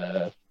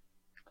that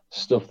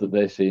stuff that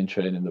they see in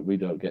training that we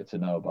don't get to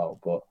know about.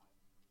 But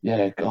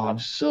yeah, God, I'm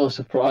so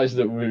surprised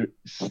that we're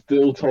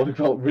still talking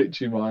about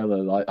Richie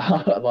Myler.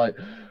 Like,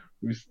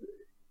 we,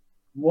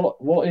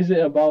 what is it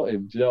about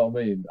him? Do you know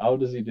what I mean? How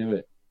does he do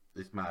it?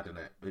 It's mad, isn't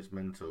it? It's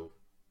mental.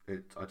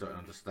 I don't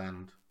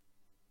understand.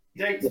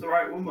 He dates the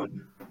right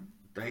woman.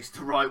 Dates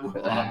the right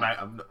woman. Oh, mate,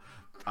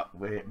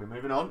 we're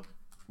moving on.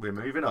 We're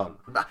moving on.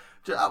 No,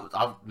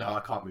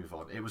 I can't move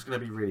on. It was going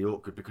to be really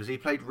awkward because he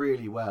played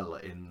really well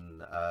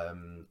in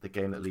the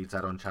game that Leeds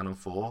had on Channel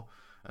 4,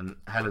 and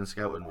Helen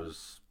Skelton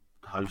was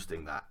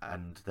hosting that,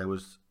 and there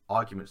was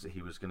arguments that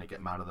he was going to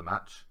get man of the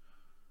match.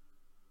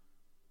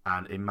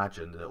 And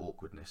imagine the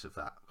awkwardness of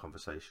that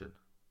conversation.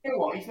 You know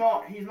what? He's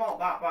not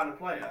that bad a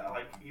player.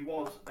 Like he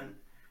was, and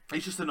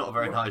he's just not a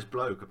very nice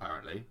bloke.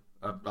 Apparently,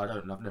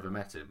 I've never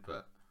met him,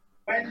 but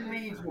when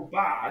Leeds were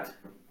bad,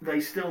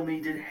 they still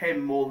needed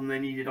him more than they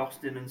needed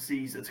Austin and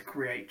Caesar to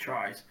create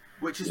tries.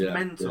 Which is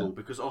mental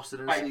because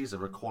Austin and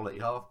Caesar are quality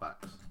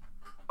halfbacks.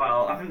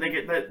 Well, I think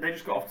they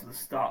just got off to the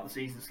start of the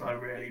season slow,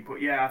 really.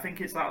 But yeah, I think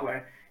it's that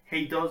way.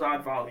 He does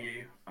add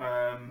value.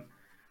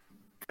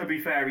 To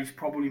be fair, he's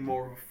probably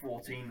more of a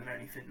 14 than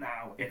anything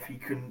now. If he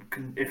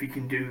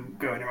can do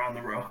going around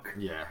the ruck.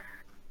 Yeah.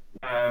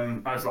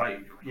 As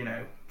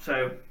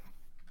so.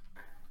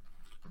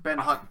 Ben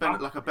Hunt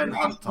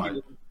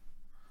type.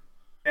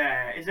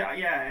 Yeah,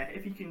 yeah.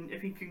 If he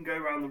can go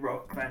around the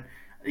ruck, then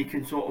he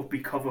can sort of be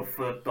cover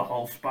for the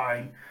whole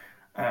spine,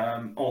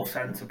 or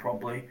centre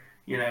probably.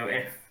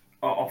 If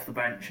off the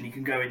bench, and he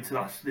can go into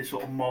this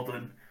sort of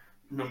modern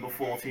number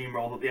 14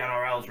 role that the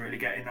NRL's really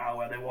getting now,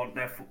 where they want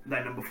their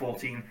number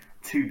 14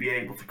 to be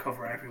able to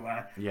cover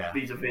everywhere. Yeah.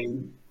 Vis-a-vis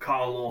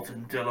Carl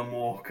Lawton, Dylan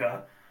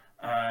Walker,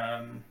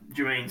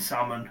 Jermaine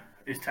Salmon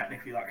is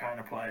technically that kind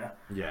of player.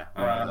 Yeah.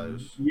 One of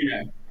those.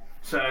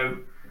 So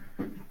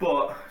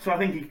I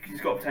think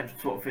he's got potential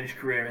to sort of finish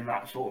career in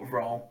that sort of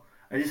role.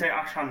 As you say,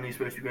 Ash Hanley's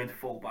supposed to be going to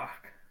full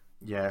back.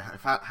 Yeah,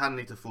 if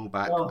Hanley to full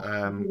back,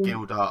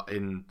 Gildart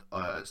in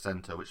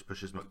centre, which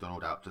pushes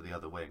McDonald out to the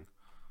other wing.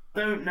 I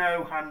don't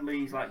know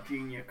Hanley's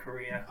junior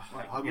career.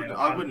 I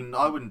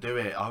wouldn't do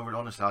it.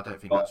 Honestly, I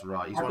don't think that's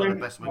right. He's one of the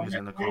best wingers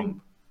in the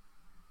comp.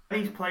 When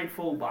he's played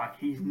fullback,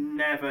 he's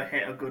never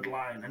hit a good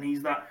line, and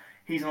he's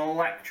an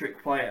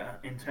electric player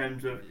in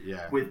terms of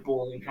with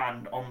ball in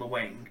hand on the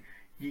wing.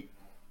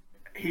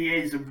 He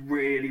is a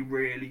really,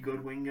 really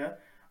good winger,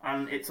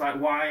 and it's like,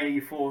 why are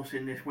you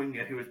forcing this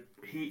winger who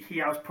he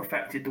has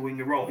perfected the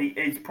winger role? He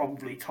is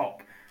probably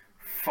top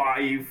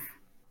 5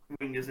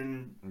 wingers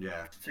in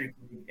Super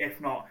League. If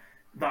not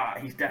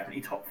that, he's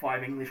definitely top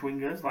 5 English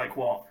wingers. Like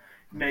what?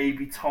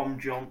 Maybe Tom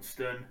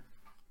Johnston,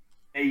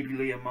 maybe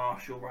Liam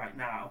Marshall right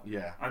now.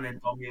 Yeah. And then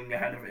Tom Young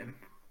ahead of him.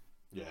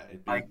 Yeah.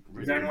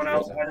 Is there anyone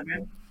else ahead of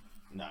him?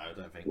 No, I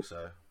don't think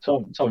so.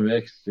 Tommy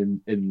Makes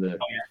in the.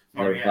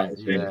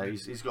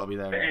 He's got to be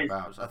there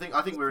thereabouts. I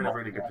think we're in a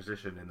really good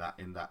position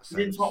in that sense.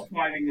 He's in top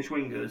 5 English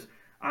wingers,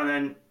 and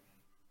then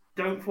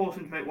don't force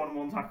him to make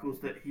one-on-one tackles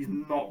that he's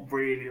not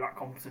really that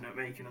competent at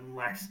making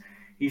unless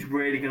he's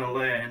really going to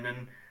learn.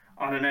 And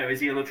I don't know,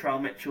 is he a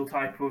Latrell Mitchell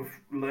type of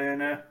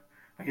learner?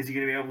 Like, is he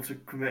going to be able to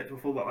convert to a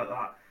fullback like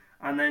that?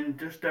 And then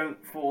just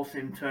don't force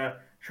him to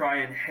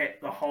try and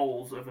hit the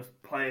holes of a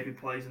player who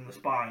plays in the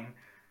spine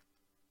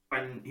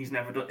when he's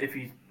never done. If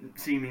he's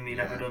seemingly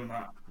never done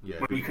that,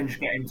 when you can just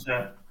get him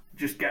to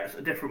get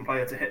a different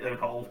player to hit those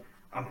holes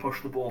and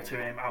push the ball to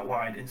him out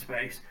wide in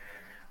space.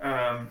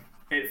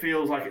 It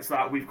feels like it's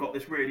that we've got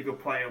this really good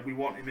player, we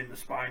want him in the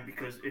spine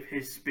because if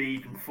his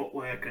speed and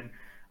footwork and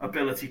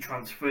ability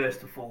transfers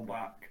to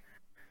fullback,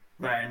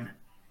 then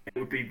it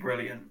would be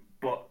brilliant.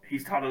 But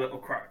he's had a little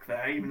crack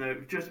there, even though it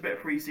was just a bit of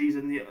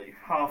pre-season,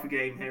 half a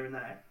game here and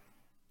there.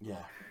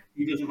 Yeah.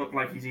 He doesn't look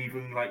like he's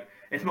even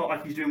it's not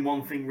like he's doing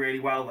one thing really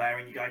well there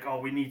and you're like, oh,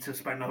 we need to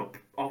spend up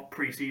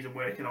pre-season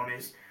working on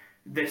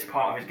this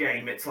part of his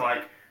game. It's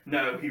like,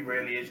 no, he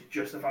really is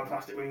just a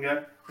fantastic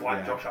winger,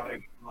 like Josh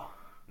Adokar.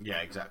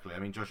 Yeah, exactly. I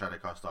mean, Josh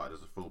Adokar started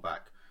as a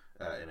fullback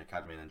in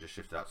academy and then just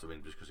shifted out to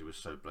wing just because he was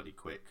so bloody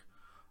quick.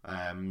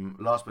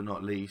 Last but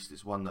not least,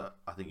 it's one that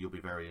I think you'll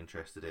be very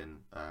interested in.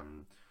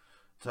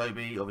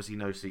 Toby, obviously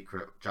no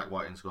secret, Jack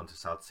Whiting's gone to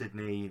South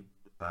Sydney.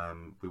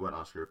 We won't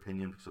ask your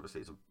opinion because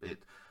obviously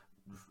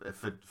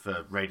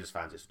for Raiders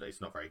fans,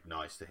 it's not very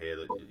nice to hear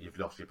that you've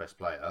lost your best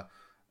player.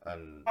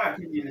 And my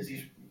opinion is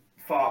he's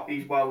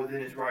well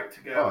within his right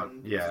to go.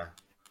 The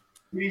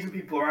reason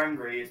people are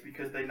angry is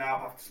because they now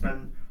have to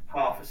spend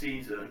half a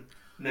season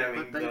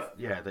knowing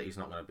that he's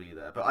not going to be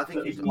there. But I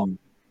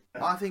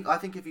think I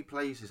think if he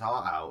plays his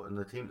heart out and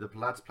the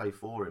lads play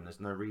for him, there's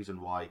no reason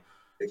why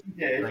they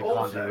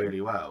can't do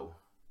really well.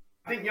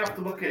 I think you have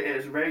to look at it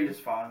as a Raiders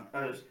fan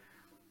as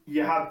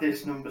you had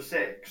this number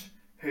 6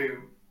 who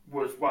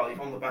was, he's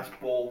one of the best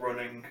ball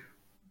running.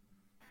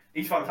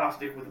 He's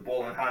fantastic with the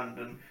ball in hand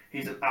and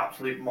he's an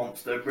absolute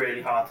monster,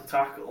 really hard to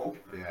tackle.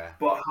 Yeah.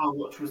 But how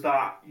much was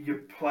that your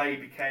play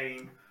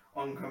became,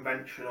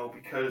 unconventional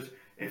because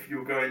if you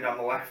were going down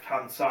the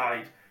left-hand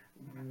side,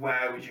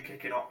 where was your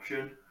kicking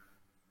option?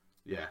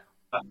 Yeah.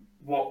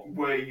 What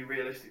were you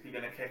realistically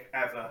going to kick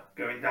ever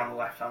going down the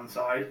left-hand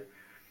side?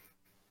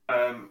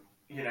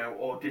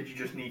 Or did you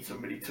just need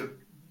somebody to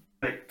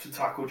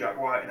tackle Jack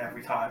White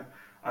every time,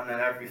 and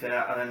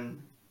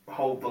then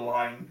hold the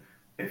line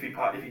if he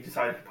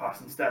decided to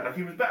pass instead? Like,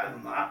 he was better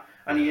than that,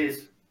 and he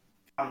is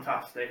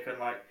fantastic, and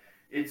like,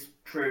 it's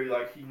true,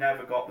 like, he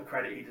never got the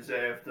credit he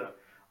deserved at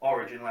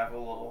Origin level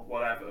or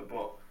whatever,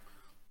 but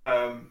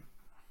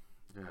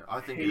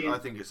I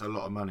think it's a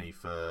lot of money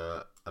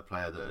for a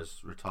player that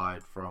has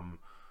retired from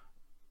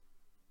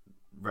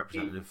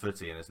representative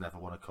footy and has never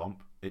won a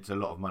comp. It's a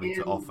lot of money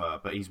to offer,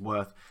 but he's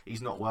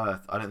not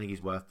worth I don't think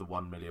he's worth the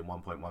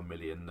 1.1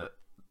 million that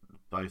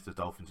both the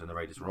Dolphins and the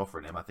Raiders were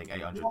offering him. I think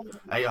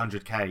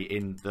 800k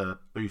in the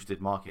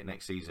boosted market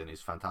next season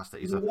is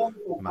fantastic. He's a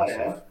massive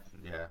player,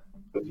 yeah.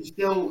 But he's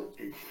still,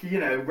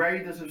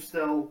 Raiders have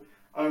still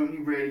only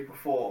really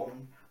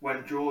performed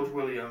when George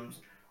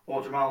Williams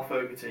or Jamal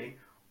Fogarty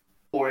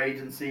or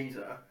Aidan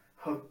Caesar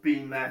have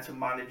been there to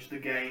manage the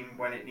game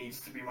when it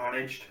needs to be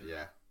managed.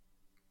 Yeah.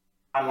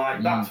 And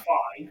like, that's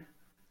fine,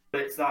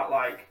 but it's that,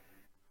 like,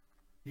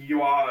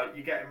 you're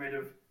getting rid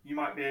of, you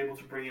might be able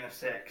to bring in a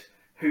 6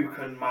 who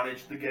can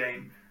manage the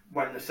game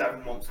when the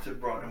 7 wants to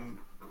run, and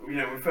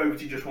when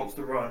Fogarty just wants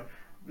to run,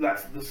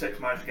 let the 6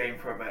 manage the game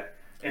for a bit.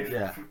 If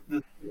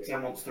the 6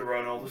 wants to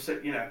run, or the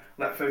 6,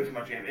 let Fogarty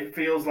manage the game. It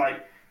feels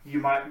like you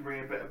might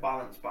bring a bit of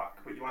balance back,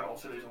 but you might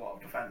also lose a lot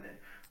of defending.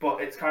 But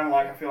it's kind of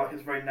like, I feel like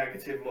it's a very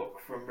negative look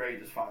from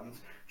Raiders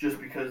fans, just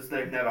because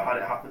they've never had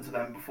it happen to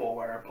them before,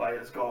 where a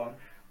player's gone,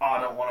 I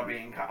don't want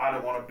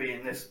to be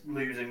in this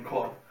losing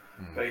club,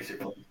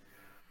 basically.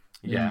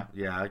 Yeah,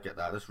 I get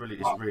that. It's really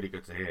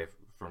good to hear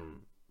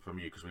from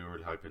you, because we were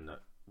really hoping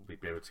that we'd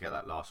be able to get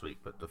that last week.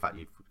 But the fact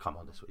you've come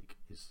on this week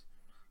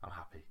I'm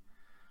happy.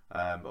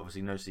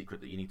 Obviously, no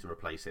secret that you need to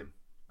replace him.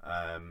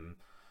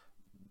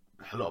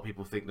 A lot of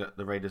people think that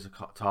the Raiders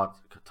are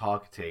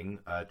targeting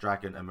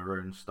Dragon and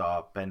Maroon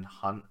star Ben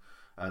Hunt,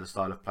 the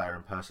style of player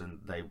and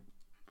person.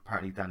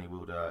 Apparently Danny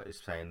Wilder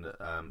is saying that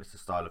it's the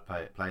style of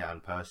player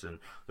and person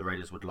the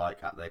Raiders would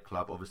like at their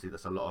club. Obviously,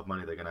 that's a lot of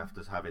money they're going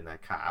to have in their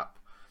cap.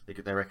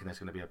 They reckon there's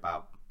going to be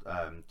about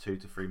 2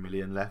 to 3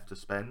 million left to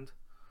spend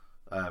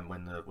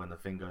when the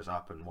thing goes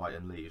up and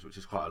Whiten leaves, which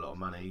is quite a lot of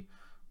money.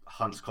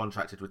 Hunt's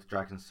contracted with the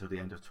Dragons till the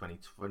end of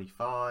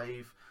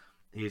 2025.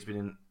 He's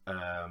been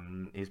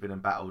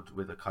embattled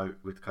with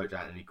coach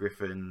Anthony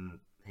Griffin.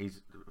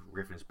 He's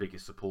Griffin's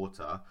biggest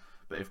supporter.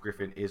 But if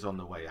Griffin is on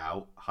the way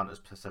out, Hunt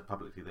has said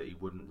publicly that he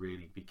wouldn't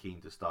really be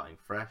keen to starting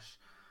fresh.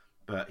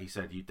 But he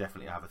said you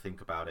definitely have a think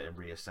about it and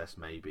reassess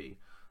maybe.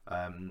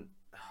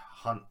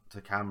 Hunt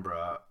to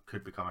Canberra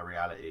could become a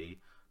reality,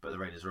 but the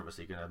Raiders are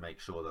obviously going to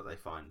make sure that they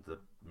find the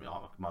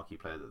marquee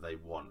player that they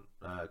want.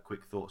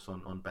 Quick thoughts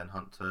on Ben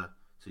Hunt to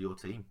your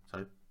team,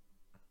 so.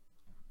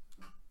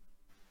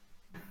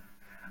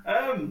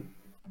 I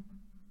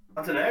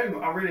don't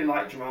know. I really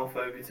like Jamal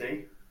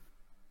Fogarty.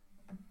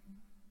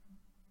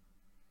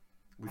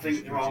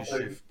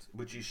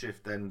 Would you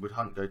shift then? Would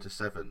Hunt go to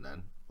 7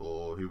 then,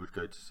 or who would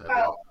go to 7?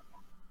 Well,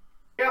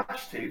 he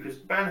has to, because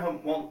Ben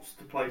Hunt wants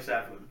to play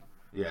 7.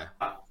 Yeah.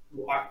 At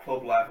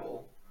club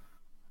level,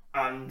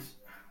 and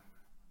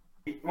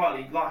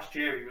last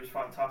year he was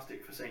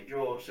fantastic for St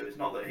George. So it's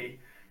not that he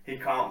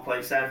can't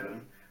play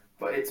 7,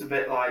 but it's a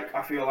bit like,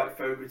 I feel like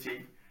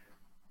Fogarty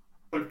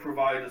could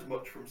provide as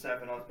much from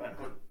 7 as Ben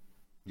Hunt.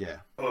 Yeah.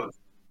 But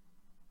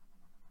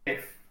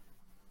if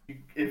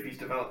he's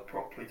developed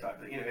properly,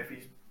 if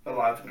he's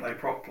allowed to play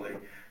properly,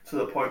 to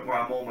the point where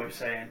I'm almost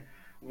saying,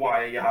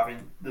 why are you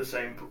having the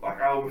same?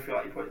 Like, I always feel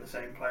like you're putting the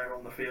same player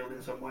on the field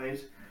in some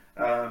ways.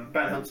 Ben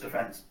Hunt's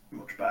defence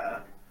much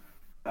better.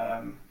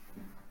 But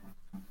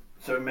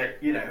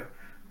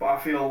I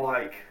feel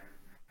like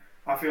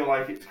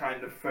it's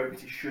kind of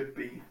Fogarty should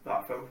be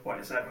that focal point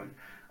at 7,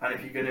 and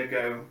if you're gonna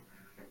go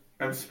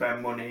and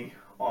spend money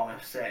on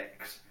a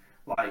 6,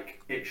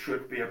 like, it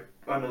should be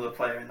another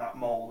player in that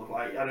mould of,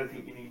 like, I don't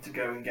think you need to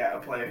go and get a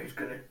player who's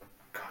gonna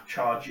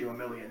charge you $1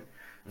 million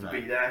to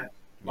be there.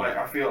 Like,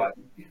 I feel like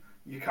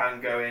you can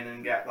go in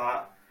and get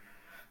that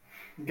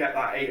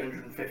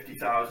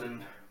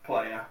 850,000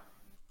 player.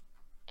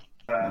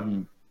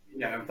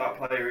 That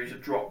player who's a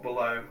drop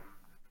below,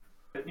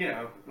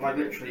 like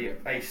literally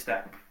a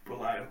step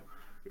below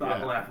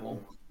that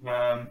level.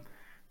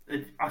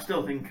 I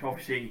still think,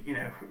 obviously,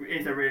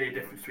 is there really a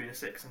difference between a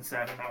 6 and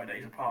 7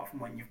 nowadays, apart from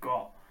when you've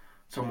got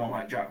someone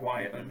like Jack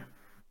White and,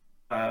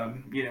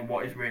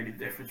 what is really the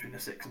difference between a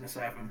 6 and a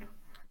 7?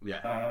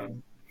 Yeah.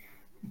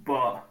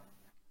 But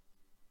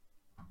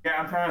yeah,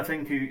 I'm trying to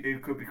think who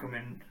could be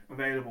coming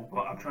available,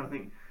 but I'm trying to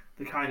think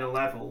the kind of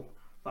level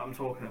that I'm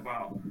talking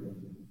about.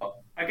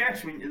 I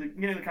guess,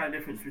 the kind of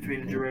difference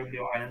between a Jerome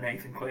Luai and a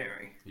Nathan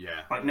Cleary.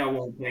 Yeah. Like, no one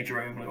will pay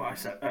Jerome Luai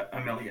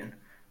 $1 million,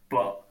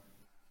 but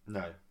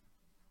no.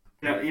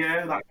 that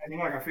kind of,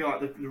 like, I feel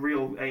like the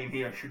real aim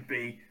here should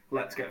be,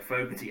 let's get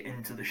Fogarty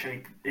into the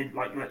shape,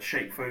 let's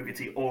shape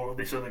Fogarty or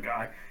this other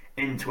guy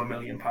into £1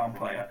 million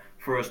player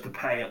for us to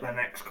pay at their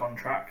next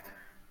contract.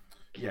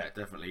 Yeah,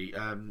 definitely.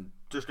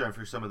 Just going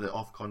through some of the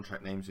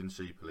off-contract names in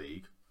Super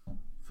League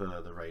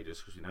for the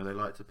Raiders, because they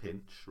like to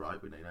pinch, right?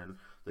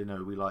 They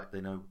know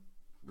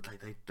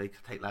they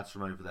take lads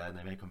from over there and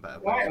they make them better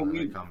players when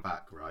they come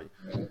back, right?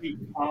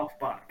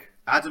 Halfback.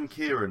 Adam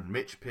Kieran,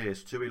 Mitch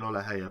Pearce, Tui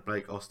Lolahea,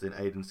 Blake Austin,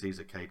 Aidan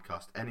Caesar, Cade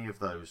Cust. Any of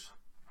those?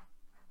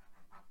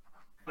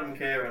 Adam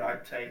Kieran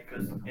I'd take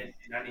as in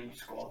any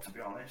squad, to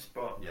be honest,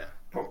 but yeah,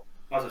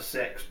 as a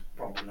 6,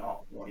 probably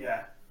not. But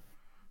yeah.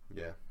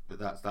 Yeah, but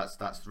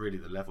that's really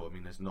the level. I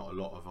mean, there's not a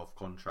lot of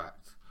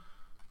off-contract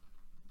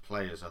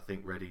players, I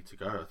think, ready to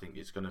go. I think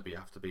it's going to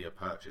have to be a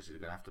purchase. You're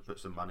going to have to put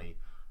some money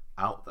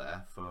out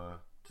there to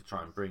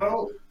try and bring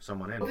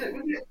someone in. Was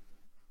it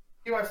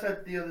I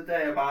said the other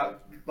day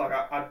about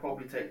I'd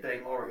probably take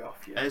Dane Laurie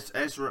off you.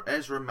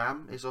 Ezra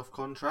Mam is off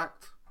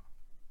contract.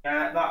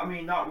 That's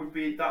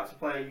a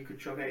player you could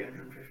chuck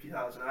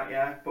 850,000 at,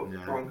 yeah. But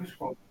Broncos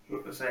probably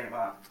chuck the same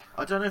at.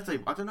 I don't know,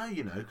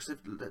 because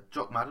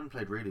Jock Madden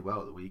played really well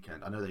at the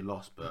weekend. I know they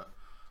lost, but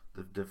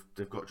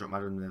they've got Jock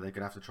Madden there. They're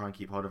gonna have to try and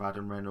keep hold of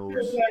Adam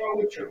Reynolds.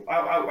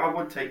 I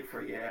would take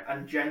for a year,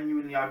 and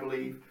genuinely, I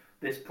believe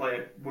this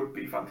player would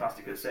be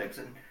fantastic at 6,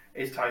 and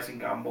is Tyson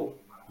Gamble.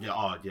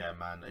 Yeah,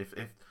 man. If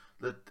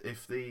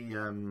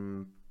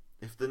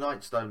the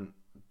Knights don't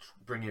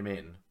bring him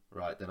in,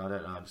 right, then I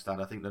don't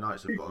understand. I think the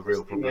Knights have got a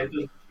real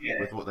problem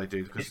with what they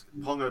do, because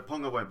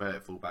Ponga won't play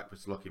at fullback, but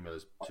Lockie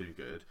Miller's too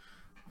good.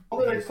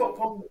 Although they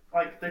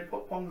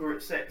put Ponga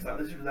at 6,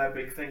 this is their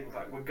big thing.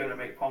 We're going to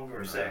make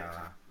Ponga at 6.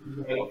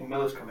 Lockie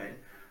Miller's come in,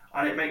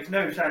 and it makes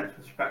no sense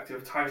from the perspective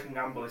of Tyson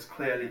Gamble is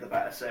clearly the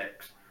better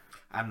 6.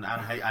 And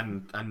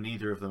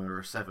neither of them are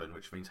a 7,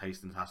 which means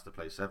Hastings has to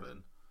play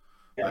 7.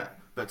 Yeah.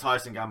 But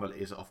Tyson Gamble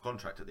is off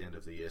contract at the end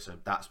of the year, so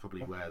that's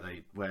probably where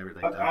they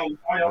I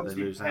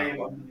honestly lose pay out.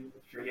 him on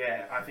for a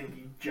year. I think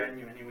he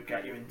genuinely would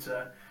get you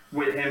into,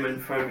 with him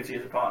and Fogarty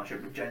as a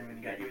partnership, would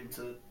genuinely get you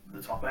into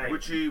the top 8.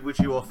 Would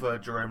you offer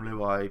Jerome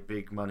Luai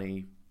big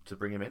money to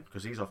bring him in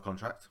because he's off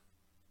contract?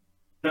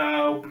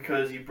 No,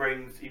 because he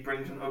brings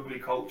an ugly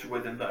culture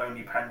with him that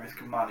only Penrith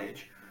can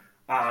manage.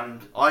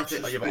 And I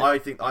think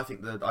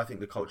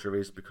the culture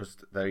is because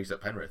he's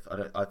at Penrith.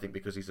 I think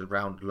because he's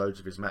around loads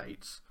of his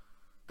mates,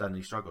 then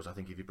he struggles. I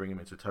think if you bring him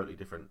into a totally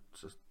different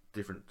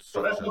structure,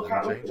 but look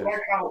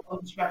how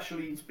unspecial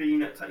he's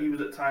been. He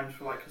was at times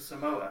for a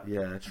Samoa.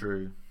 Yeah,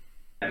 true.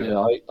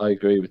 Yeah, I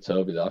agree with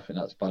Toby there. I think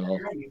that's bang on.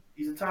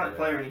 He's a talented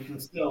player and he can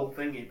still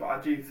thingy, but I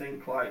do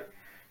think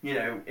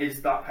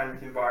is that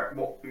Penrith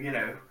environment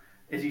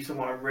is he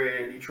someone I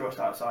really trust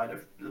outside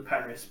of the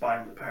Penrith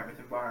spine, the Penrith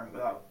environment,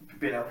 without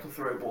being able to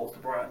throw balls to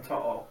Brian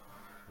Toto?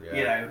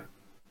 Yeah.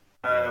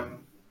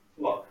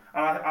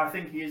 I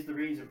think he is the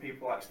reason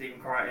people like Stephen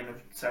Crichton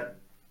have said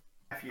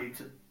F you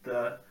to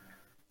the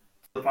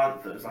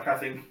Panthers. I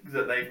think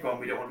that they've gone,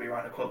 we don't want to be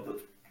around a club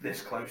that's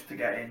this close to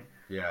getting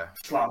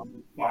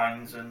slam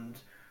fines and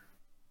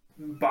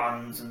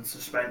bans and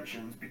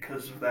suspensions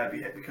because of that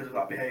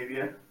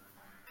behaviour.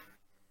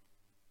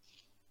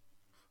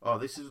 Oh,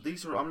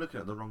 these are. I'm looking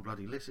at the wrong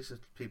bloody list. This is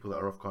people that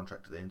are off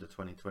contract at the end of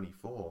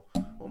 2024.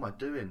 What am I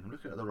doing? I'm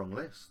looking at the wrong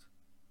list.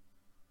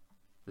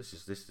 This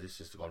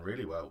has gone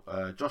really well.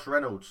 Josh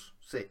Reynolds,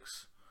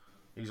 6.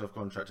 He's off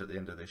contract at the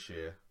end of this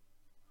year.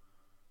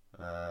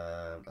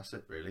 That's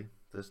it really.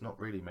 There's not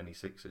really many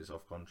 6s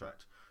off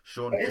contract.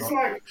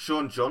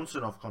 Sean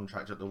Johnson off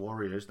contract at the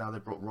Warriors. Now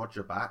they've brought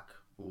Roger back.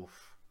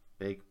 Oof,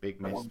 big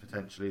miss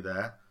potentially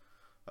there.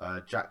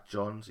 Jack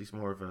Johns. He's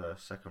more of a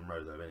second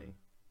row though, isn't he?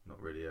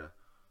 Not really a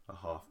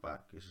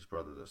halfback. It's his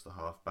brother that's the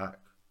halfback.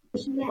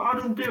 Isn't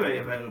Adam Dewey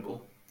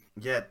available?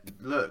 Yeah,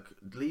 look,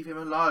 leave him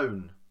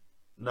alone.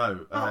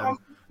 No,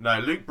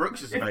 Luke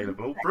Brooks is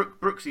available.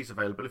 Brooksy's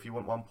available if you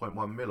want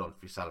 1.1 mil on for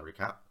your salary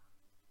cap.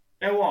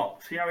 You know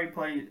what? See how he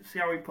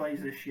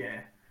plays this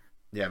year.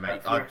 Yeah,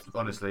 mate.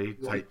 Honestly,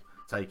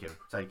 take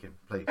him,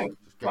 please.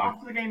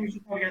 After the game he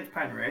just played against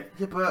Penrith,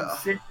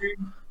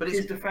 but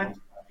his defence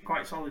was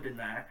quite solid in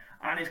there,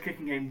 and his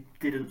kicking game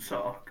didn't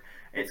suck.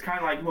 It's kind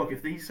of like, look,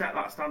 if these set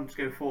that standards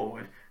go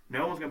forward,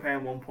 no one's going to pay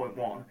him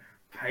 1.1.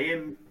 Pay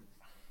him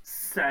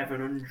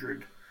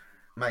 700.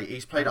 Mate,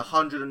 he's played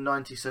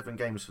 197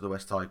 games for the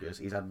West Tigers.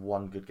 He's had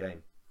one good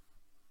game.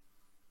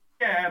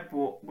 Yeah,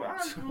 but we'll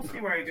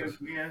see where he goes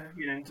from here.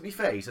 To be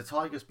fair, he's a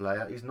Tigers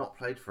player. He's not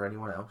played for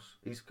anyone else.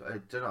 Do you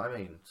know what I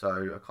mean? So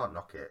I can't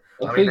knock it.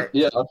 I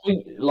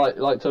think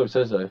like Toby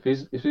says though,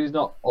 if he's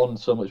not on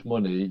so much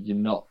money, you're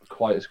not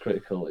quite as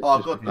critical.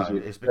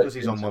 It's because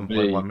he's on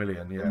 1.1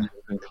 million. Yeah,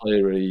 and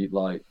clearly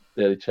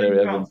Daly Cherry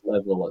Evans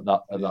level at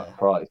that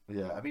price.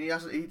 Yeah, I mean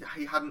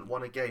he hadn't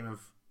won a game of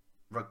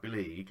rugby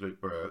league,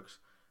 Luke Brooks,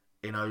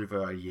 in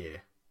over a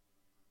year.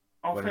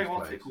 I'll tell you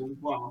what's it called.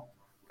 Well,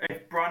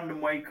 if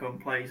Brandon Wakeham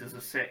plays as a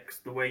 6,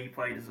 the way he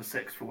played as a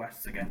 6 for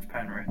Wests against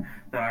Penrith,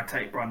 then I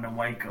take Brandon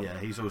Wakeham. Yeah,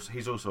 he's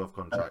also off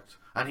contract,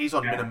 and he's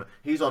on minimum.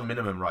 He's on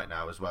minimum right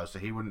now as well, so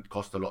he wouldn't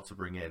cost a lot to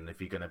bring in if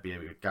you're going to be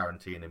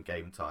guaranteeing him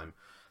game time.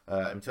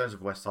 In terms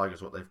of West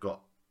Tigers, what they've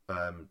got,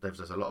 there's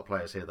a lot of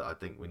players here that I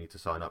think we need to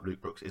sign up. Luke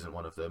Brooks isn't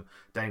one of them.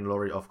 Dane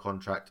Laurie off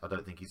contract. I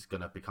don't think he's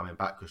going to be coming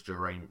back because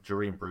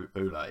Jareen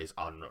Bula is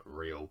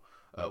unreal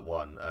at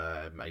one.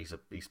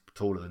 He's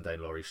taller than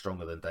Dane Laurie,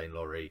 stronger than Dane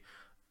Laurie,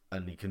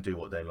 and he can do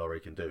what Dane Laurie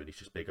can do, and he's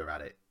just bigger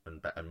at it,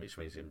 and which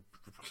means he's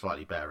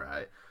slightly better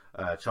at it.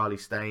 Charlie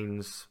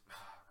Staines,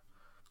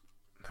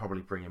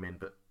 probably bring him in,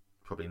 but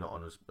probably not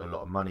on a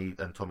lot of money.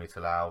 And Tommy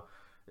Talau.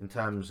 In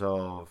terms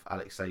of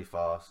Alex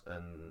Seyfarth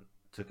and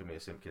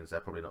Tukamir Simpkins, they're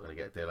probably not going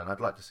to get a deal, and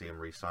I'd like to see him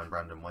re-sign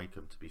Brandon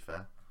Wakeham. To be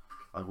fair,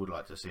 I would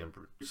like to see him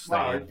stay.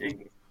 Well,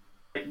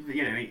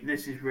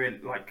 this is really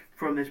like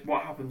from this.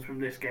 What happens from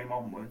this game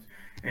onwards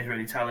is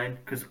really telling,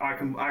 because I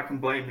can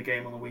blame the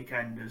game on the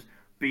weekend as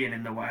being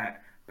in the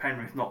wet,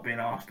 Penrith not being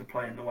asked to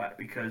play in the wet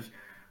because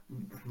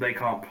they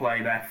can't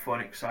play their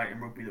fun, exciting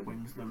rugby that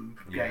wins them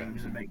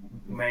games and make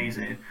them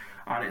amazing,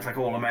 and it's like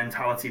all a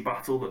mentality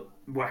battle that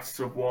Wests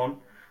have won.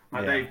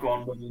 Like they've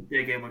gone, we're going to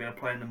dig in, we're going to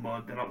play in the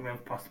mud, they're not going to be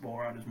able to pass the ball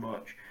around as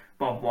much,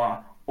 blah,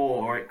 blah.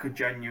 Or it could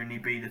genuinely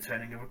be the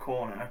turning of a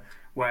corner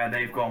where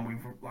they've gone,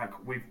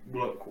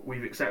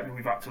 we've accepted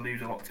we've had to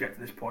lose a lot to get to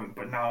this point,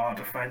 but now our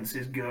defence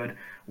is good,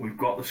 we've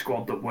got the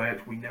squad that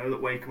works, we know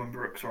that Wakeham and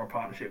Brooks are a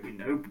partnership, we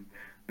know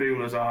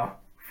Bula's our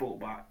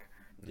fullback.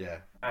 Yeah.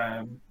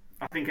 I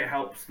think it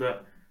helps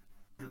that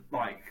they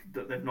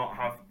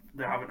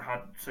haven't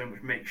had so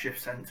much makeshift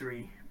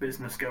centre-y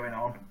business going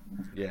on.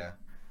 Yeah.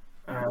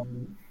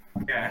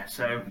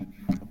 So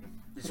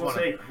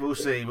we'll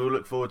see. We'll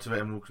look forward to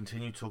it, and we'll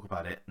continue to talk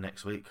about it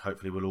next week.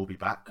 Hopefully, we'll all be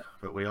back.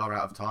 But we are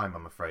out of time,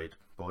 I'm afraid,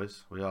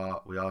 boys. We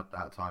are out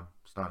of time.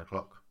 It's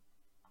 9:00.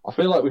 I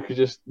feel like we could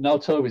just, now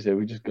Toby's here,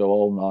 we just go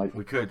all night.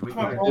 We could do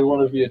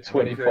one of your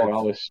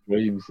 24-hour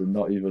streams and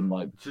not even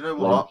like. Do you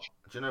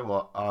know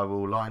what? I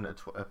will line a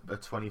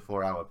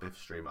 24-hour BIFF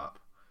stream up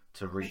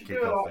to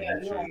kick off on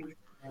YouTube.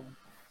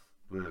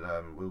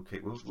 We'll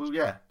kick.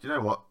 Yeah. Do you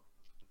know what?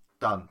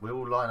 Done. We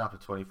will line up a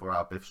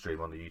 24-hour BIFF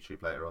stream on the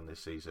YouTube later on this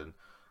season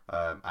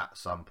at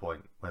some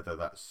point, whether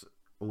that's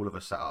all of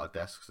us sat at our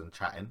desks and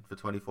chatting for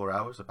 24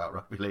 hours about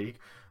rugby league,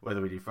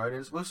 whether we do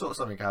phone-ins. We'll sort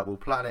something out. We'll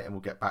plan it and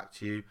we'll get back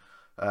to you.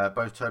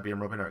 Both Toby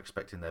and Robin are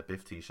expecting their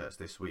BIFF t-shirts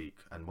this week,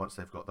 and once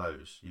they've got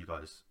those, you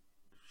guys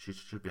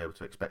should be able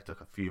to expect a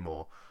few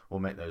more. We'll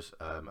make those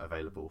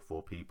available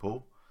for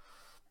people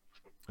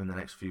in the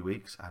next few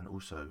weeks, and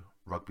also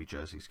rugby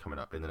jerseys coming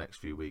up in the next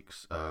few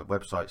weeks.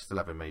 Website still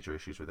having major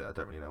issues with it. I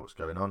don't really know what's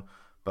going on,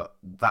 but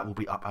that will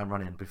be up and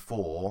running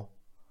before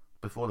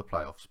the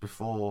playoffs.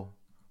 Before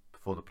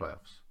the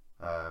playoffs.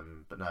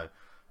 But no,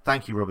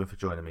 thank you, Robin, for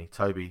joining me.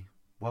 Toby,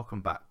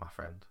 welcome back, my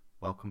friend.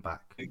 Welcome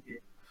back. Thank you.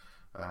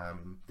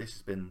 This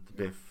has been the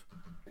BIFF.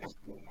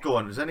 Go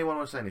on. Does anyone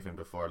want to say anything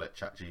before I let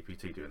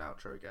ChatGPT do an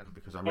outro again?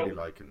 Because I'm really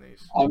liking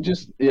these. I'm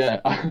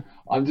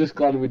just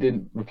glad we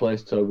didn't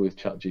replace Toby with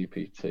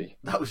ChatGPT.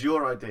 That was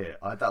your idea.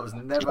 That was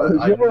never.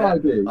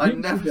 Idea. I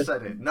never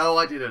said it. No,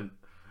 I didn't.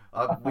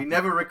 We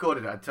never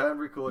recorded it. I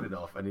turned recording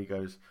off, and he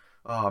goes,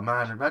 "Oh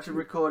man, imagine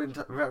replacing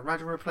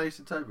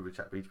Toby with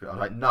ChatGPT." I'm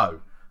like,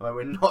 "No,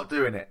 we're not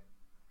doing it."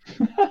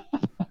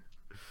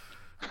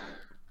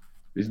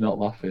 He's not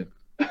laughing.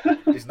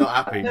 He's not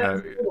happy.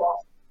 No.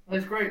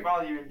 There's great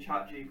value in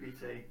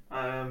ChatGPT.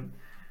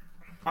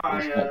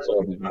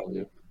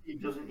 He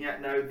doesn't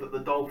yet know that the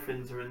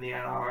Dolphins are in the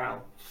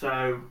NRL,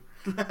 so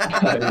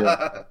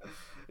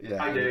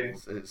yeah, I do.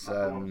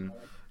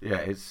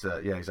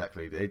 Yeah,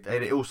 exactly.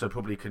 It also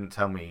probably couldn't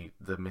tell me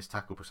the missed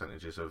tackle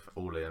percentages of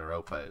all the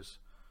NRL players.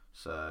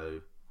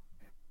 So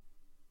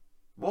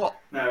what?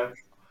 No.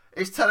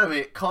 It's telling me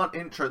it can't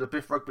intro the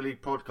BIFF Rugby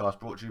League podcast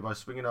brought to you by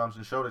Swinging Arms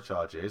and Shoulder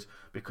Charges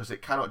because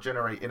it cannot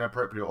generate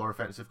inappropriate or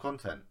offensive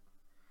content.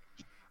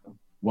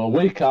 Well,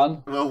 we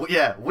can. Well,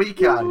 yeah, we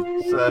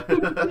can. So,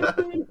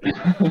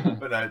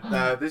 but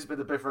no, this has been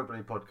the BIFF Rugby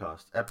League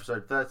podcast,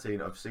 episode 13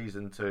 of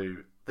season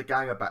 2. The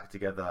gang are back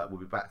together. We'll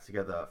be back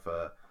together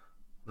for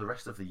the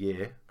rest of the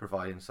year,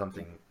 providing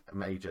something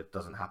major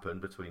doesn't happen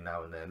between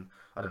now and then.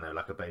 I don't know,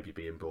 like a baby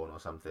being born or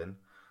something.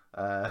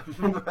 But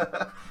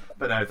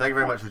no, thank you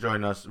very much for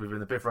joining us. We've been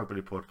the BIFF Rugby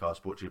League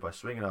podcast brought to you by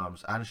Swinging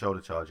Arms and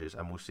Shoulder Charges,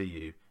 and we'll see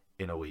you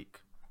in a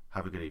week.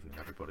 Have a good evening,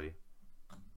 everybody.